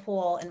swimming in a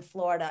pool in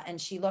Florida, and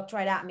she looked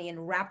right at me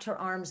and wrapped her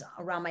arms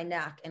around my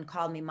neck and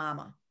called me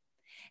mama.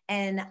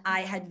 And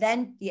I had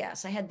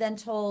then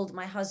told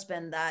my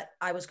husband that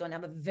I was going to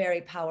have a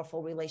very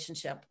powerful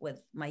relationship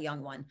with my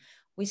young one.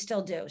 We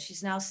still do.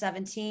 She's now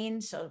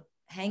 17. So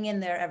hang in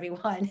there,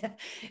 everyone.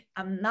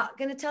 I'm not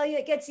going to tell you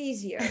it gets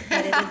easier,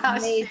 but it is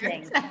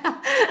amazing.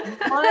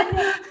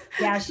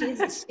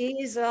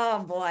 She's,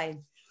 oh boy.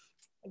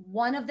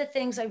 One of the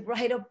things I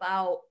write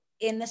about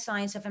in the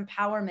Science of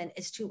Empowerment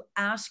is to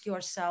ask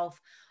yourself,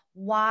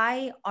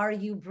 why are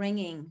you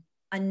bringing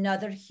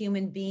another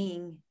human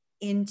being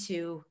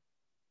into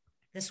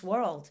this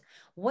world?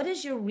 What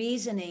is your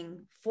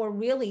reasoning for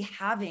really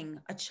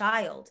having a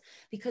child?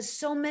 Because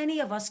so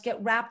many of us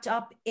get wrapped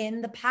up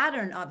in the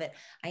pattern of it.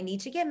 I need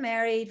to get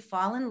married,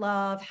 fall in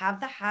love, have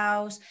the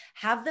house,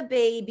 have the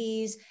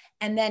babies,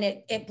 and then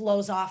it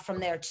blows off from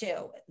there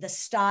too. The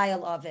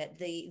style of it,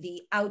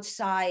 the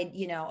outside,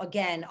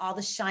 again, all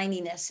the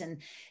shininess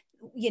and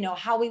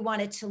how we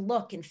want it to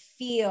look and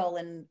feel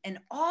and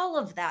all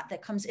of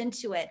that comes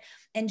into it,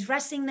 and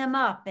dressing them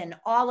up and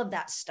all of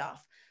that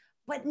stuff.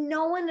 But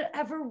no one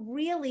ever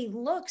really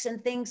looks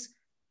and thinks,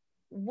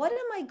 what am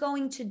I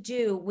going to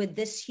do with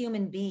this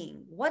human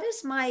being? What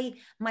is my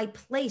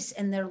place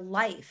in their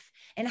life?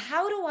 And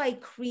how do I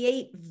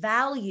create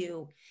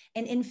value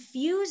and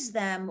infuse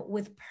them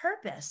with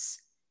purpose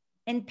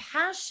and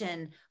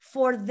passion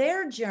for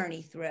their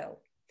journey through?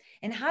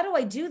 And how do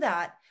I do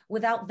that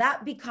without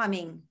that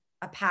becoming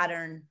a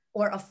pattern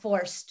or a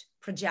forced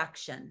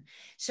projection?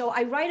 So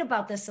I write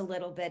about this a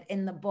little bit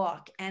in the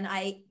book, and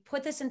I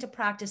put this into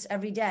practice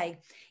every day.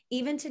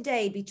 Even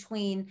today,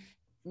 between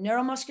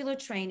neuromuscular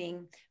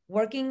training,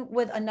 working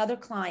with another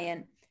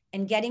client,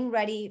 and getting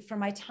ready for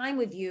my time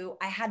with you,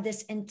 I had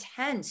this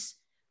intense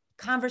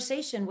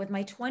conversation with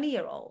my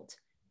 20-year-old,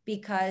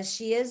 because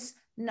she is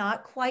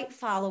not quite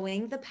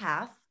following the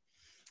path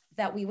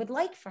that we would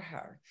like for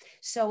her.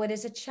 So it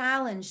is a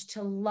challenge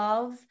to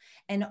love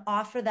and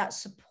offer that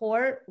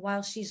support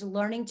while she's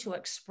learning to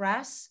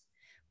express,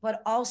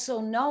 but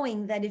also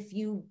knowing that if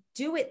you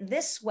do it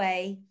this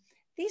way,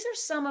 these are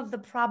some of the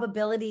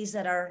probabilities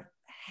that are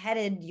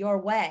headed your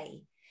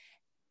way.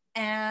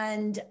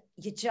 And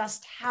you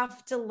just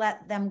have to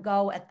let them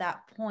go at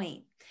that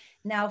point.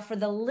 Now, for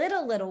the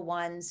little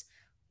ones,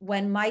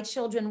 when my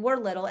children were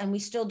little, and we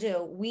still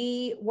do,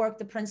 we work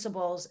the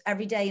principles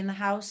every day in the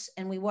house,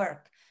 and we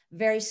work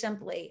very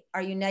simply.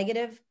 Are you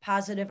negative,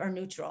 positive, or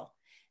neutral?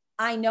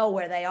 I know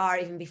where they are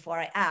even before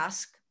I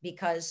ask,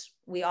 because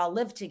we all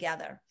live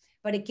together,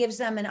 but it gives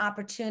them an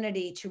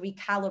opportunity to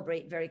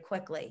recalibrate very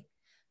quickly.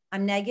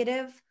 I'm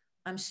negative.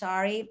 I'm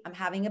sorry. I'm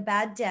having a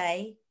bad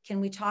day.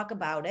 Can we talk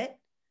about it?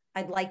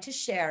 I'd like to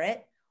share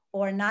it.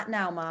 Or not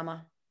now,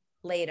 mama,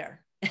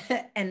 later.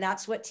 And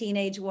that's what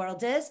teenage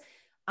world is.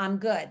 I'm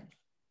good.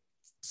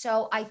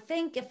 So I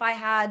think if I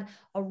had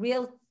a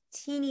real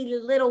teeny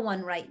little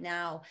one right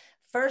now,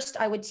 first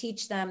I would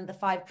teach them the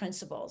 5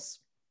 principles,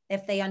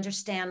 if they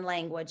understand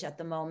language at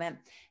the moment.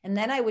 And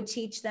then I would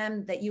teach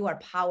them that you are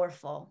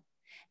powerful.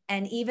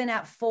 And even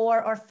at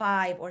 4 or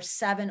 5 or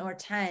 7 or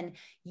 10,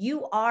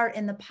 you are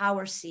in the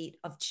power seat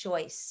of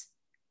choice.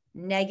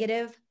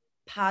 Negative,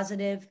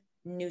 positive,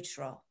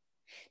 neutral.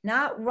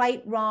 Not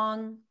right,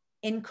 wrong,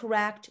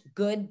 incorrect,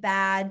 good,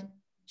 bad,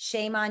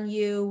 shame on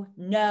you,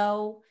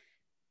 no.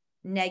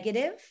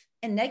 Negative.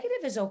 And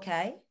negative is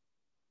okay.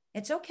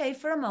 It's okay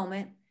for a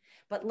moment.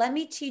 But let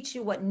me teach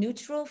you what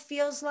neutral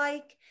feels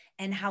like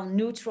and how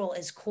neutral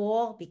is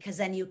cool, because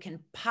then you can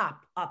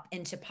pop up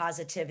into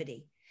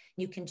positivity.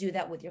 You can do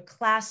that with your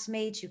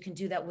classmates. You can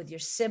do that with your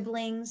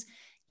siblings.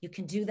 You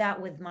can do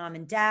that with mom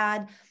and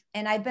dad.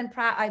 And I've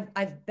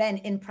been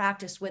in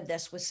practice with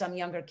this with some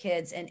younger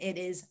kids, and it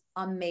is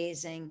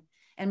amazing.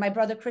 And my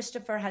brother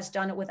Christopher has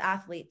done it with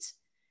athletes,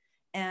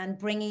 and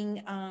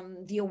bringing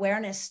the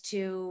awareness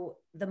to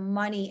the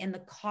money and the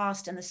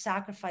cost and the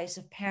sacrifice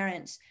of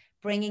parents,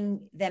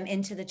 bringing them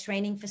into the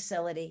training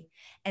facility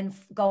and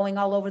going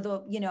all over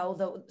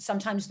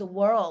sometimes the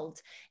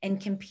world and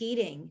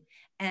competing,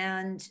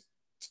 and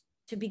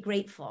to be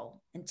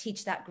grateful and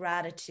teach that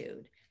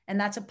gratitude. And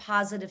that's a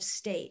positive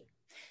state.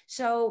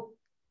 So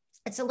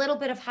it's a little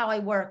bit of how I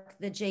work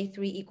the J3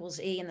 equals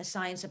E and the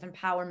science of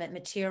empowerment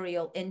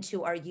material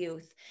into our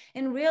youth,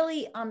 and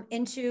really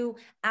into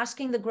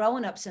asking the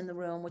grown-ups in the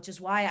room, which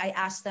is why I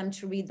asked them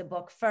to read the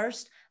book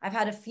first. I've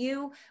had a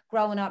few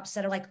grown-ups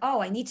that are like,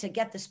 oh, I need to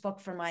get this book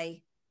for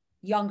my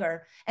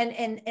younger.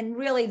 And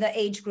really the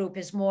age group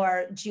is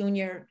more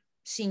junior,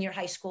 senior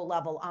high school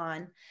level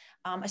on.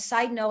 A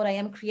side note, I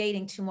am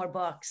creating 2 more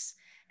books.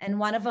 And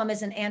one of them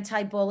is an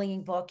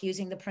anti-bullying book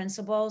using the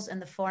principles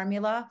and the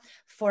formula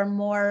for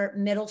more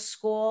middle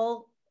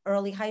school,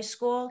 early high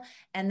school,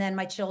 and then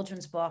my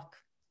children's book.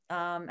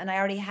 And I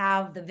already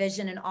have the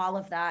vision and all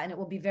of that. And it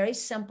will be very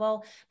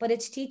simple, but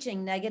it's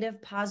teaching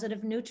negative,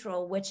 positive,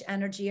 neutral. Which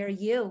energy are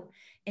you?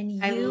 And you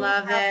I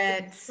love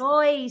have it. the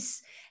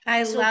choice.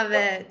 I love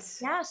it.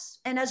 Yes.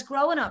 And as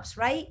grown-ups,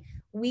 right?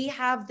 We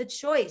have the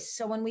choice.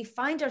 So when we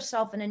find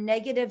ourselves in a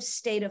negative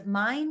state of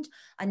mind,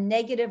 a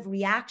negative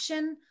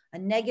reaction, a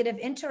negative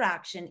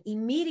interaction,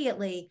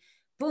 immediately,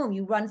 boom,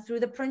 you run through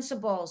the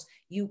principles,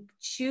 you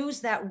choose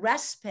that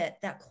respite,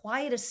 that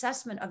quiet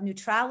assessment of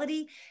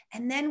neutrality,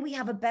 and then we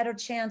have a better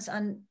chance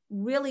on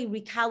really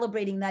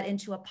recalibrating that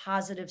into a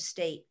positive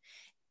state.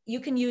 You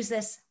can use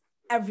this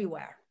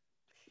everywhere.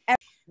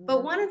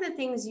 But one of the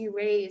things you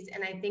raised,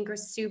 and I think are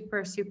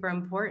super, super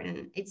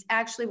important, it's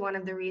actually one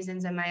of the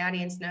reasons, and my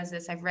audience knows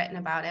this, I've written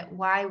about it,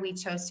 why we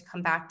chose to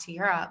come back to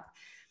Europe,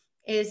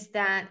 is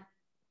that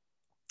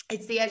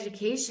it's the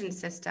education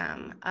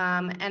system.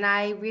 And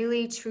I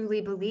really,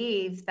 truly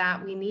believe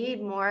that we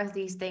need more of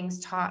these things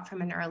taught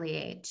from an early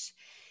age.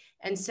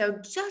 And so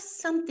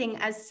just something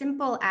as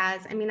simple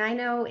as, I mean, I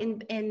know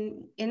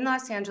in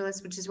Los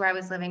Angeles, which is where I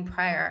was living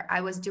prior,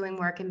 I was doing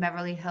work in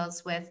Beverly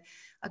Hills with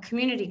a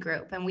community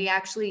group, and we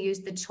actually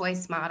used the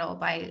choice model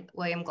by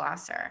William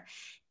Glasser.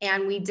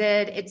 And we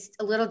did, it's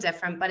a little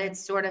different, but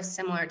it's sort of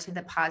similar to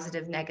the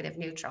positive, negative,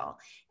 neutral.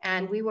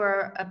 And we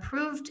were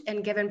approved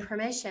and given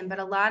permission, but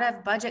a lot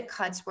of budget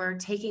cuts were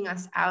taking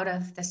us out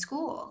of the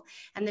school.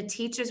 And the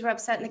teachers were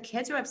upset and the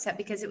kids were upset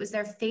because it was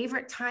their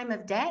favorite time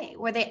of day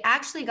where they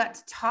actually got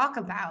to talk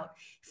about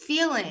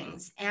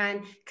feelings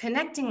and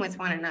connecting with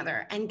one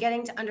another and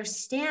getting to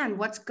understand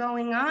what's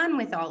going on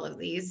with all of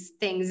these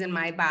things in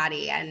my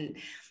body. And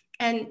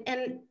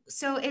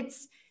so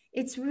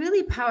it's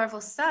really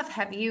powerful stuff.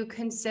 Have you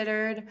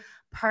considered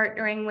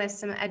partnering with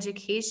some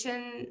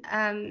education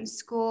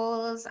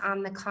schools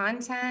on the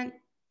content?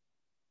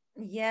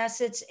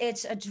 Yes,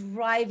 it's a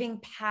driving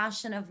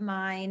passion of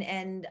mine,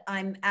 and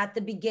I'm at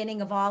the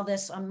beginning of all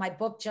this. My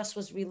book just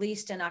was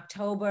released in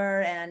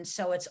October, and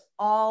so it's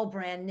all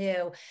brand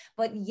new.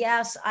 But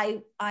yes,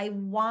 I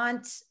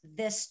want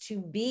this to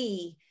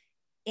be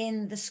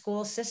in the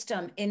school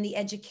system, in the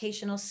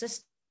educational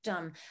system.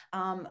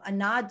 A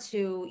nod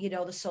to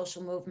the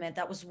social movement.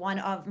 That was one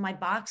of my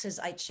boxes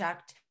I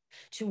checked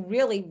to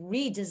really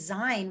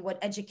redesign what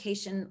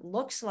education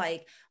looks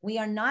like. We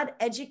are not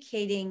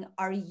educating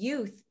our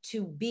youth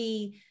to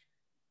be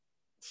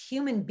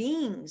human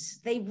beings.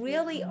 They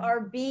really are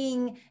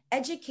being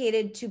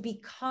educated to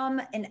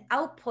become an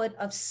output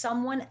of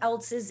someone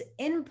else's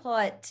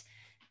input.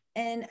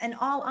 And in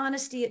all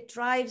honesty, it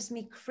drives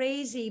me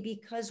crazy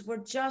because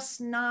we're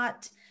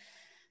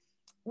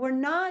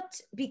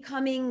not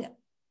becoming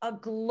a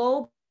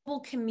global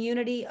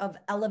community of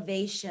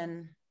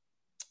elevation.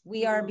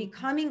 We are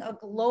becoming a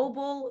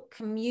global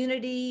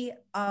community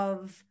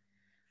of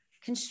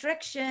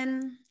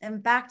constriction.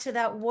 And back to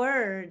that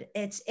word,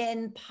 it's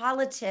in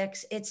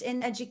politics, it's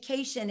in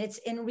education, it's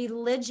in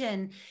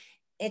religion,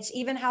 it's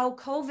even how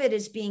COVID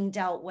is being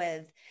dealt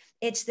with.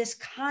 It's this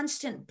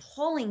constant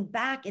pulling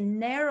back and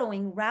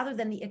narrowing rather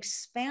than the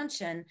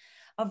expansion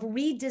of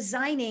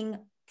redesigning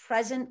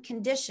present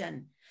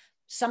condition.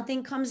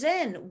 Something comes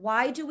in.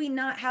 Why do we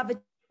not have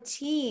a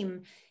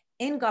team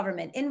in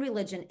government, in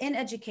religion, in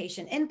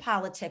education, in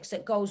politics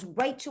that goes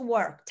right to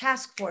work,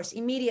 task force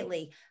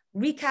immediately,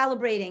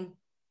 recalibrating,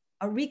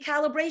 a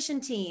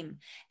recalibration team?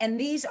 And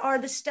these are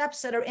the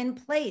steps that are in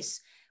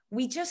place.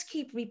 We just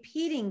keep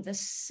repeating the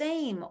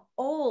same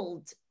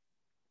old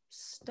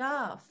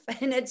stuff,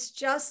 and it's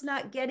just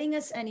not getting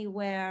us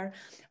anywhere.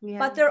 Yeah.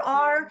 But there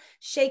are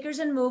shakers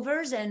and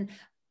movers, and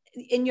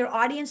in your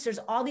audience, there's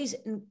all these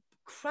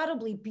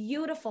incredibly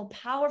beautiful,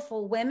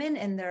 powerful women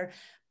and their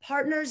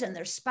partners and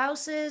their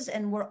spouses,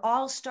 and we're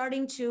all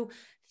starting to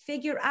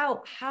figure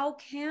out how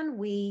can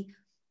we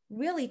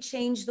really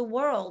change the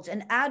world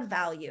and add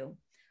value.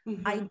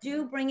 I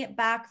do bring it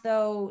back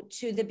though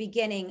to the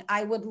beginning.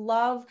 I would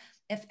love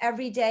if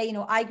every day, you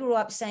know, I grew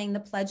up saying the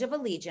Pledge of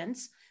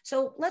Allegiance.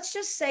 So let's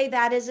just say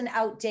that is an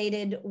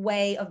outdated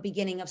way of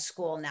beginning of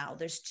school now.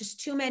 There's just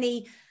too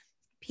many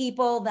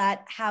people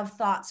that have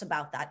thoughts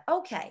about that.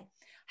 Okay.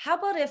 How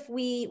about if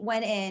we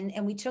went in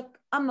and we took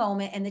a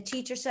moment and the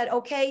teacher said,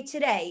 okay,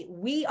 today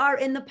we are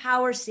in the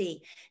power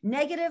C,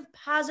 negative,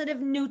 positive,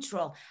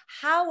 neutral.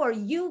 How are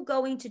you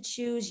going to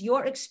choose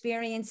your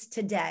experience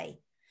today?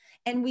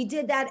 And we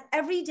did that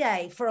every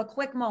day for a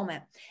quick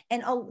moment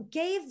and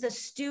gave the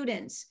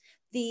students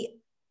the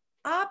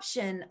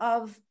option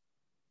of,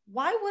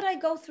 why would I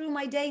go through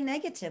my day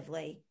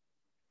negatively?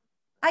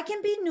 I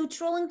can be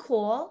neutral and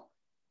cool,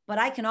 but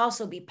I can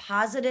also be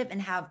positive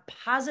and have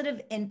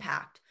positive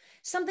impact.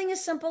 Something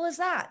as simple as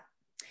that.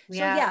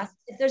 Yeah. So yes,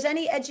 if there's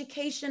any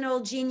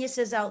educational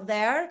geniuses out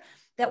there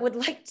that would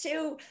like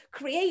to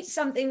create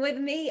something with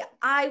me,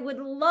 I would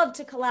love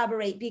to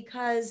collaborate,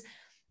 because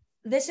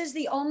this is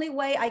the only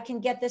way I can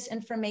get this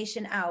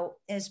information out,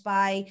 is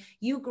by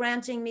you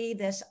granting me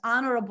this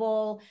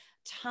honorable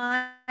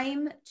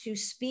time to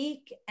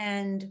speak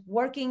and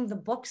working the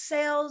book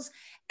sales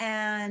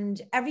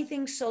and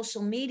everything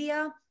social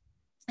media.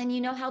 And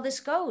you know how this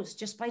goes,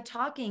 just by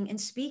talking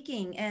and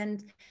speaking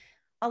and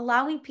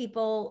allowing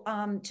people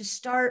to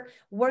start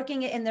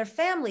working it in their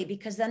family,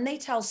 because then they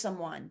tell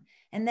someone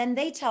and then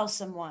they tell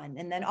someone.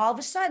 And then all of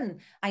a sudden,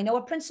 I know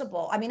a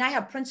principal. I mean, I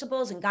have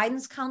principals and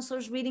guidance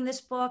counselors reading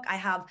this book. I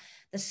have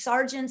the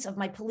sergeants of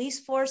my police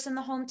force in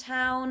the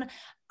hometown.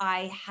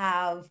 I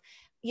have,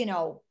 you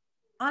know,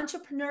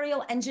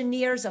 entrepreneurial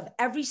engineers of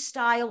every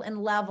style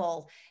and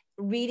level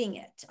reading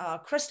it.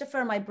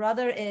 Christopher, my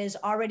brother, is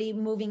already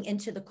moving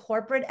into the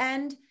corporate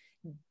end.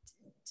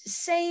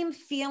 Same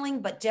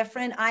feeling, but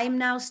different. I'm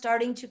now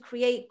starting to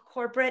create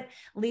corporate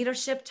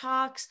leadership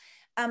talks.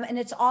 And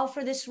it's all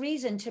for this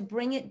reason, to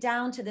bring it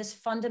down to this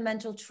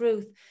fundamental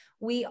truth.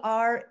 We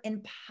are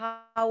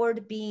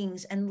empowered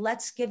beings, and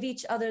let's give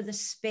each other the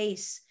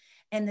space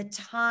and the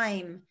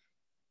time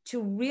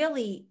to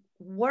really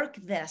work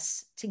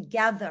this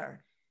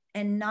together,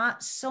 and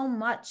not so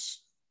much,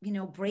 you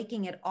know,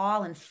 breaking it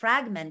all and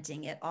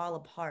fragmenting it all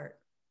apart.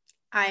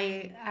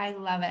 I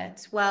love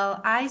it.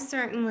 Well, I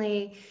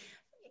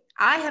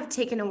have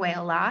taken away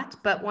a lot,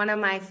 but one of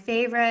my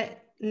favorite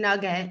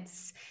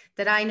nuggets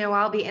that I know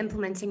I'll be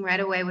implementing right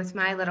away with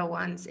my little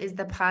ones is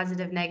the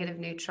positive, negative,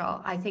 neutral.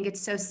 I think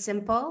it's so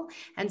simple,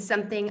 and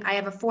something, I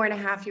have a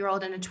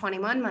 4.5-year-old and a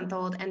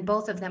 21-month-old, and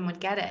both of them would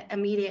get it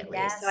immediately.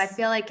 Yes. So I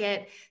feel like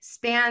it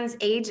spans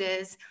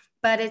ages,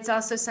 but it's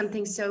also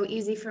something so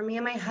easy for me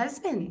and my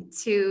husband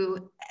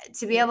to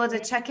be able to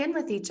check in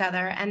with each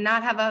other and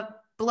not have a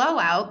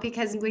blowout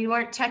because we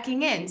weren't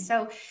checking in.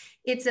 So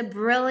it's a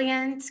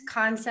brilliant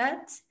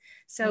concept.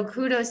 So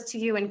kudos to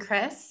you and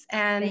Chris.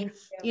 And,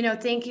 you know,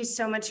 thank you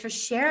so much for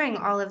sharing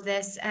all of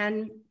this.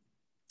 And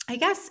I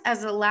guess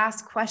as a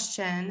last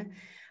question,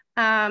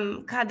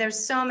 God, there's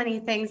so many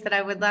things that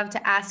I would love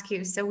to ask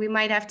you. So we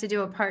might have to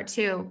do a part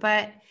 2.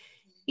 But,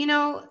 you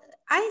know,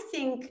 I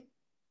think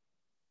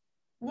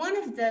one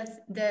of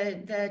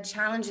the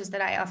challenges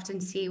that I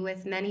often see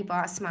with many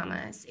boss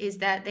mamas is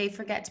that they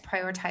forget to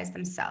prioritize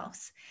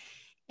themselves.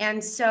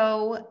 And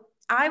so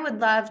I would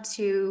love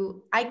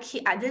to,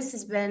 this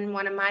has been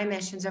one of my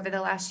missions over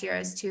the last year,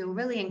 is to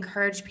really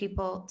encourage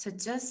people to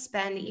just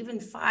spend even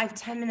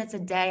 5-10 minutes a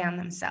day on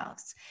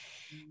themselves.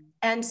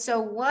 And so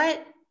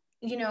what,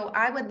 you know,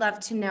 I would love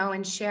to know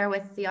and share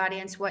with the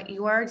audience what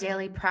your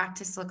daily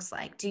practice looks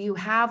like. Do you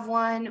have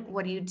one?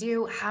 What do you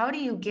do? How do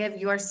you give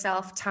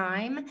yourself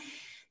time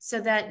so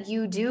that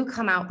you do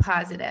come out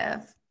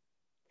positive?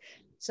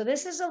 So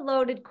this is a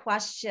loaded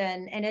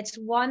question, and it's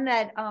one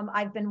that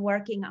I've been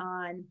working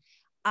on.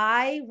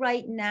 I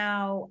right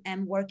now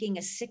am working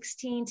a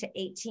 16 to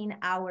 18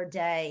 hour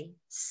day,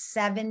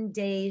 7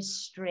 days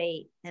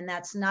straight. And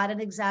that's not an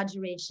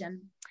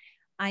exaggeration.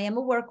 I am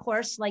a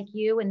workhorse like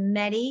you and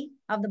many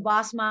of the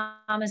boss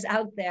mamas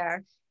out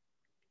there.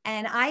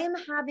 And I am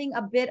having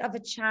a bit of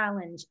a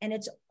challenge. And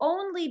it's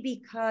only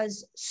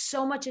because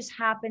so much is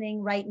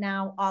happening right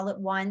now all at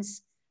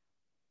once.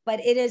 But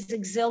it is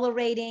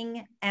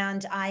exhilarating,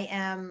 and I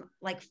am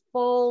like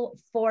full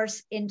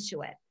force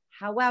into it.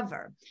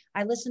 However,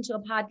 I listened to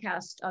a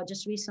podcast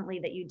just recently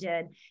that you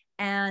did,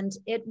 and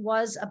it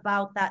was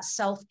about that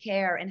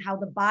self-care and how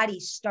the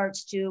body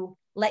starts to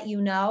let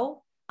you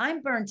know,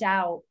 I'm burnt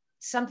out,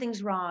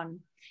 something's wrong.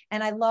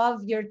 And I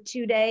love your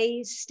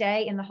 2-day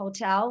stay in the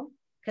hotel,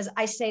 because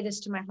I say this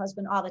to my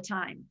husband all the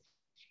time.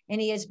 And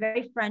he is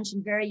very French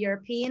and very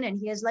European. And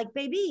he is like,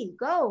 baby,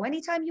 go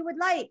anytime you would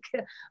like.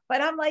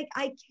 But I'm like,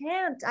 I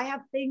can't, I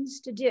have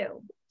things to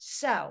do.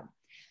 So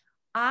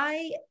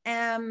I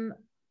am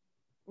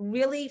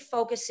really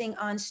focusing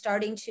on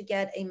starting to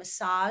get a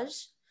massage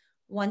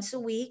once a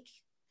week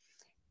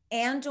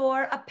and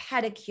or a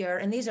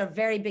pedicure. And these are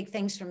very big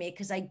things for me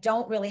because I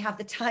don't really have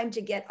the time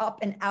to get up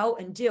and out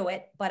and do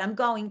it, but I'm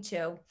going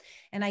to.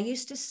 And I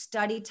used to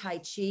study Tai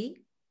Chi.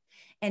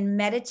 and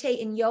meditate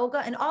and yoga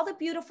and all the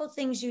beautiful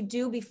things you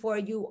do before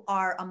you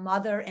are a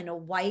mother and a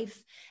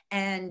wife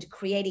and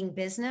creating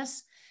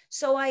business.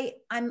 So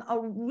I'm a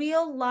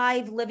real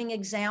live living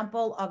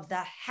example of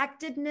the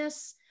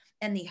hecticness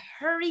and the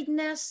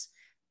hurriedness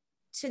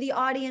to the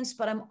audience,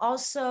 but I'm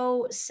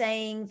also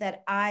saying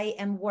that I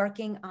am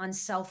working on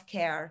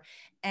self-care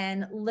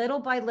and little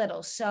by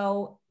little.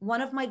 So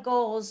one of my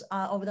goals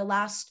over the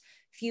last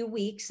few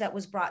weeks that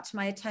was brought to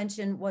my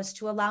attention was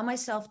to allow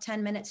myself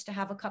 10 minutes to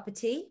have a cup of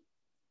tea,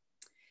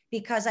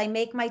 because I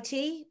make my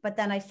tea, but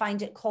then I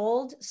find it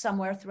cold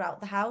somewhere throughout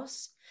the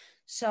house.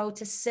 So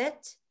to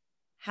sit,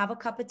 have a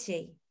cup of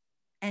tea,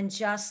 and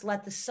just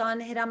let the sun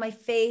hit on my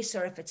face,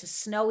 or if it's a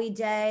snowy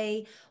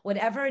day,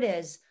 whatever it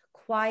is,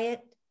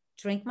 quiet,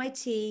 drink my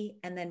tea,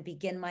 and then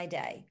begin my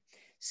day.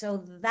 So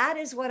that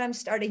is what I'm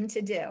starting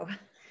to do.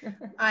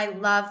 I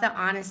love the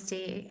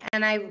honesty,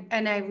 and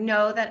I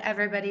know that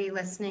everybody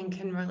listening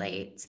can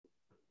relate.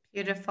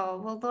 Beautiful.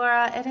 Well,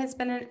 Laura, it has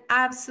been an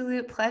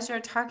absolute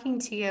pleasure talking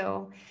to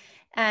you.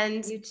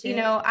 And, you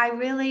know, I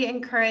really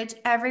encourage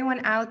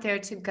everyone out there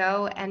to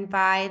go and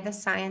buy The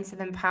Science of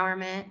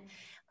Empowerment.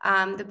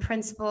 The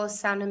principles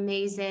sound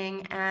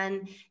amazing.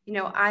 And, you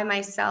know, I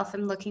myself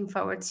am looking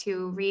forward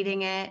to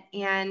reading it.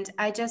 And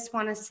I just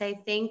want to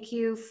say thank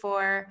you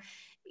for,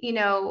 you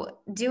know,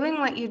 doing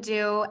what you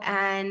do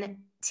and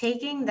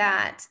taking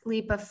that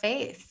leap of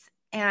faith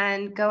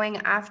and going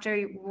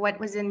after what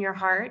was in your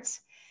heart.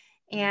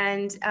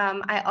 And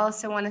I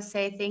also want to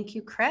say thank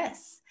you,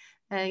 Chris.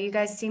 You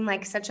guys seem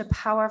like such a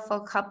powerful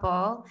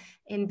couple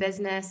in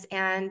business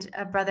and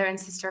a brother and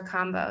sister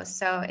combo.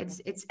 So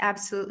it's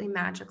absolutely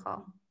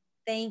magical.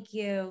 Thank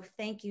you.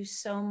 Thank you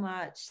so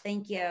much.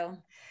 Thank you.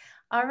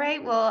 All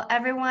right. Well,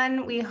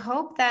 everyone, we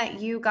hope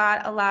that you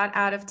got a lot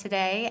out of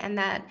today and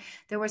that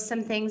there were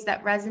some things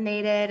that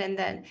resonated and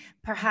that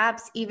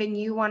perhaps even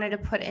you wanted to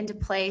put into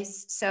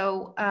place.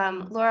 So,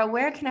 Laura,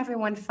 where can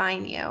everyone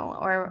find you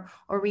or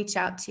reach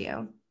out to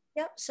you?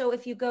 Yep. So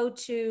if you go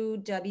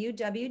to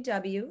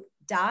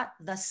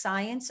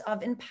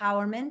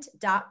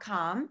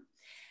www.thescienceofempowerment.com,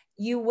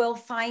 you will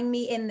find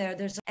me in there.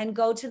 And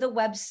go to the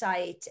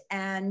website,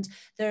 and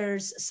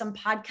there's some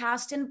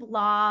podcasts and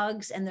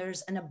blogs, and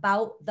there's an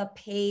about the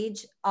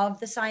page of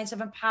The Science of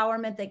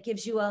Empowerment that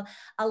gives you a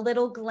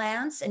little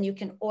glance, and you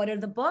can order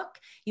the book.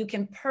 You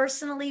can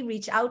personally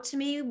reach out to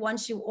me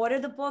once you order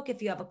the book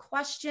if you have a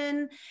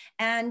question.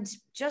 And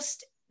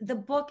just, the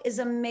book is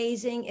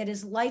amazing. It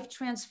is life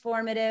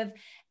transformative.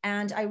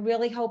 And I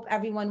really hope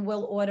everyone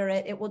will order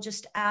it. It will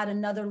just add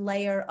another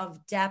layer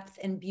of depth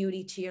and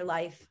beauty to your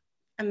life.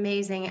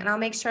 Amazing. And I'll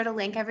make sure to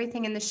link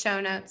everything in the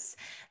show notes,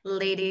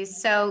 ladies.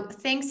 So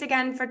thanks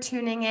again for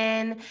tuning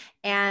in,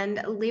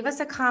 and leave us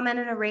a comment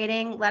and a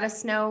rating. Let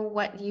us know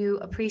what you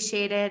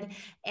appreciated.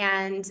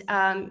 And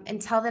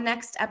until the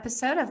next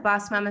episode of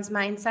Boss Mama's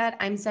Mindset,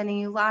 I'm sending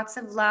you lots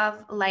of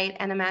love, light,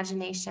 and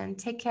imagination.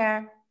 Take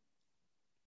care.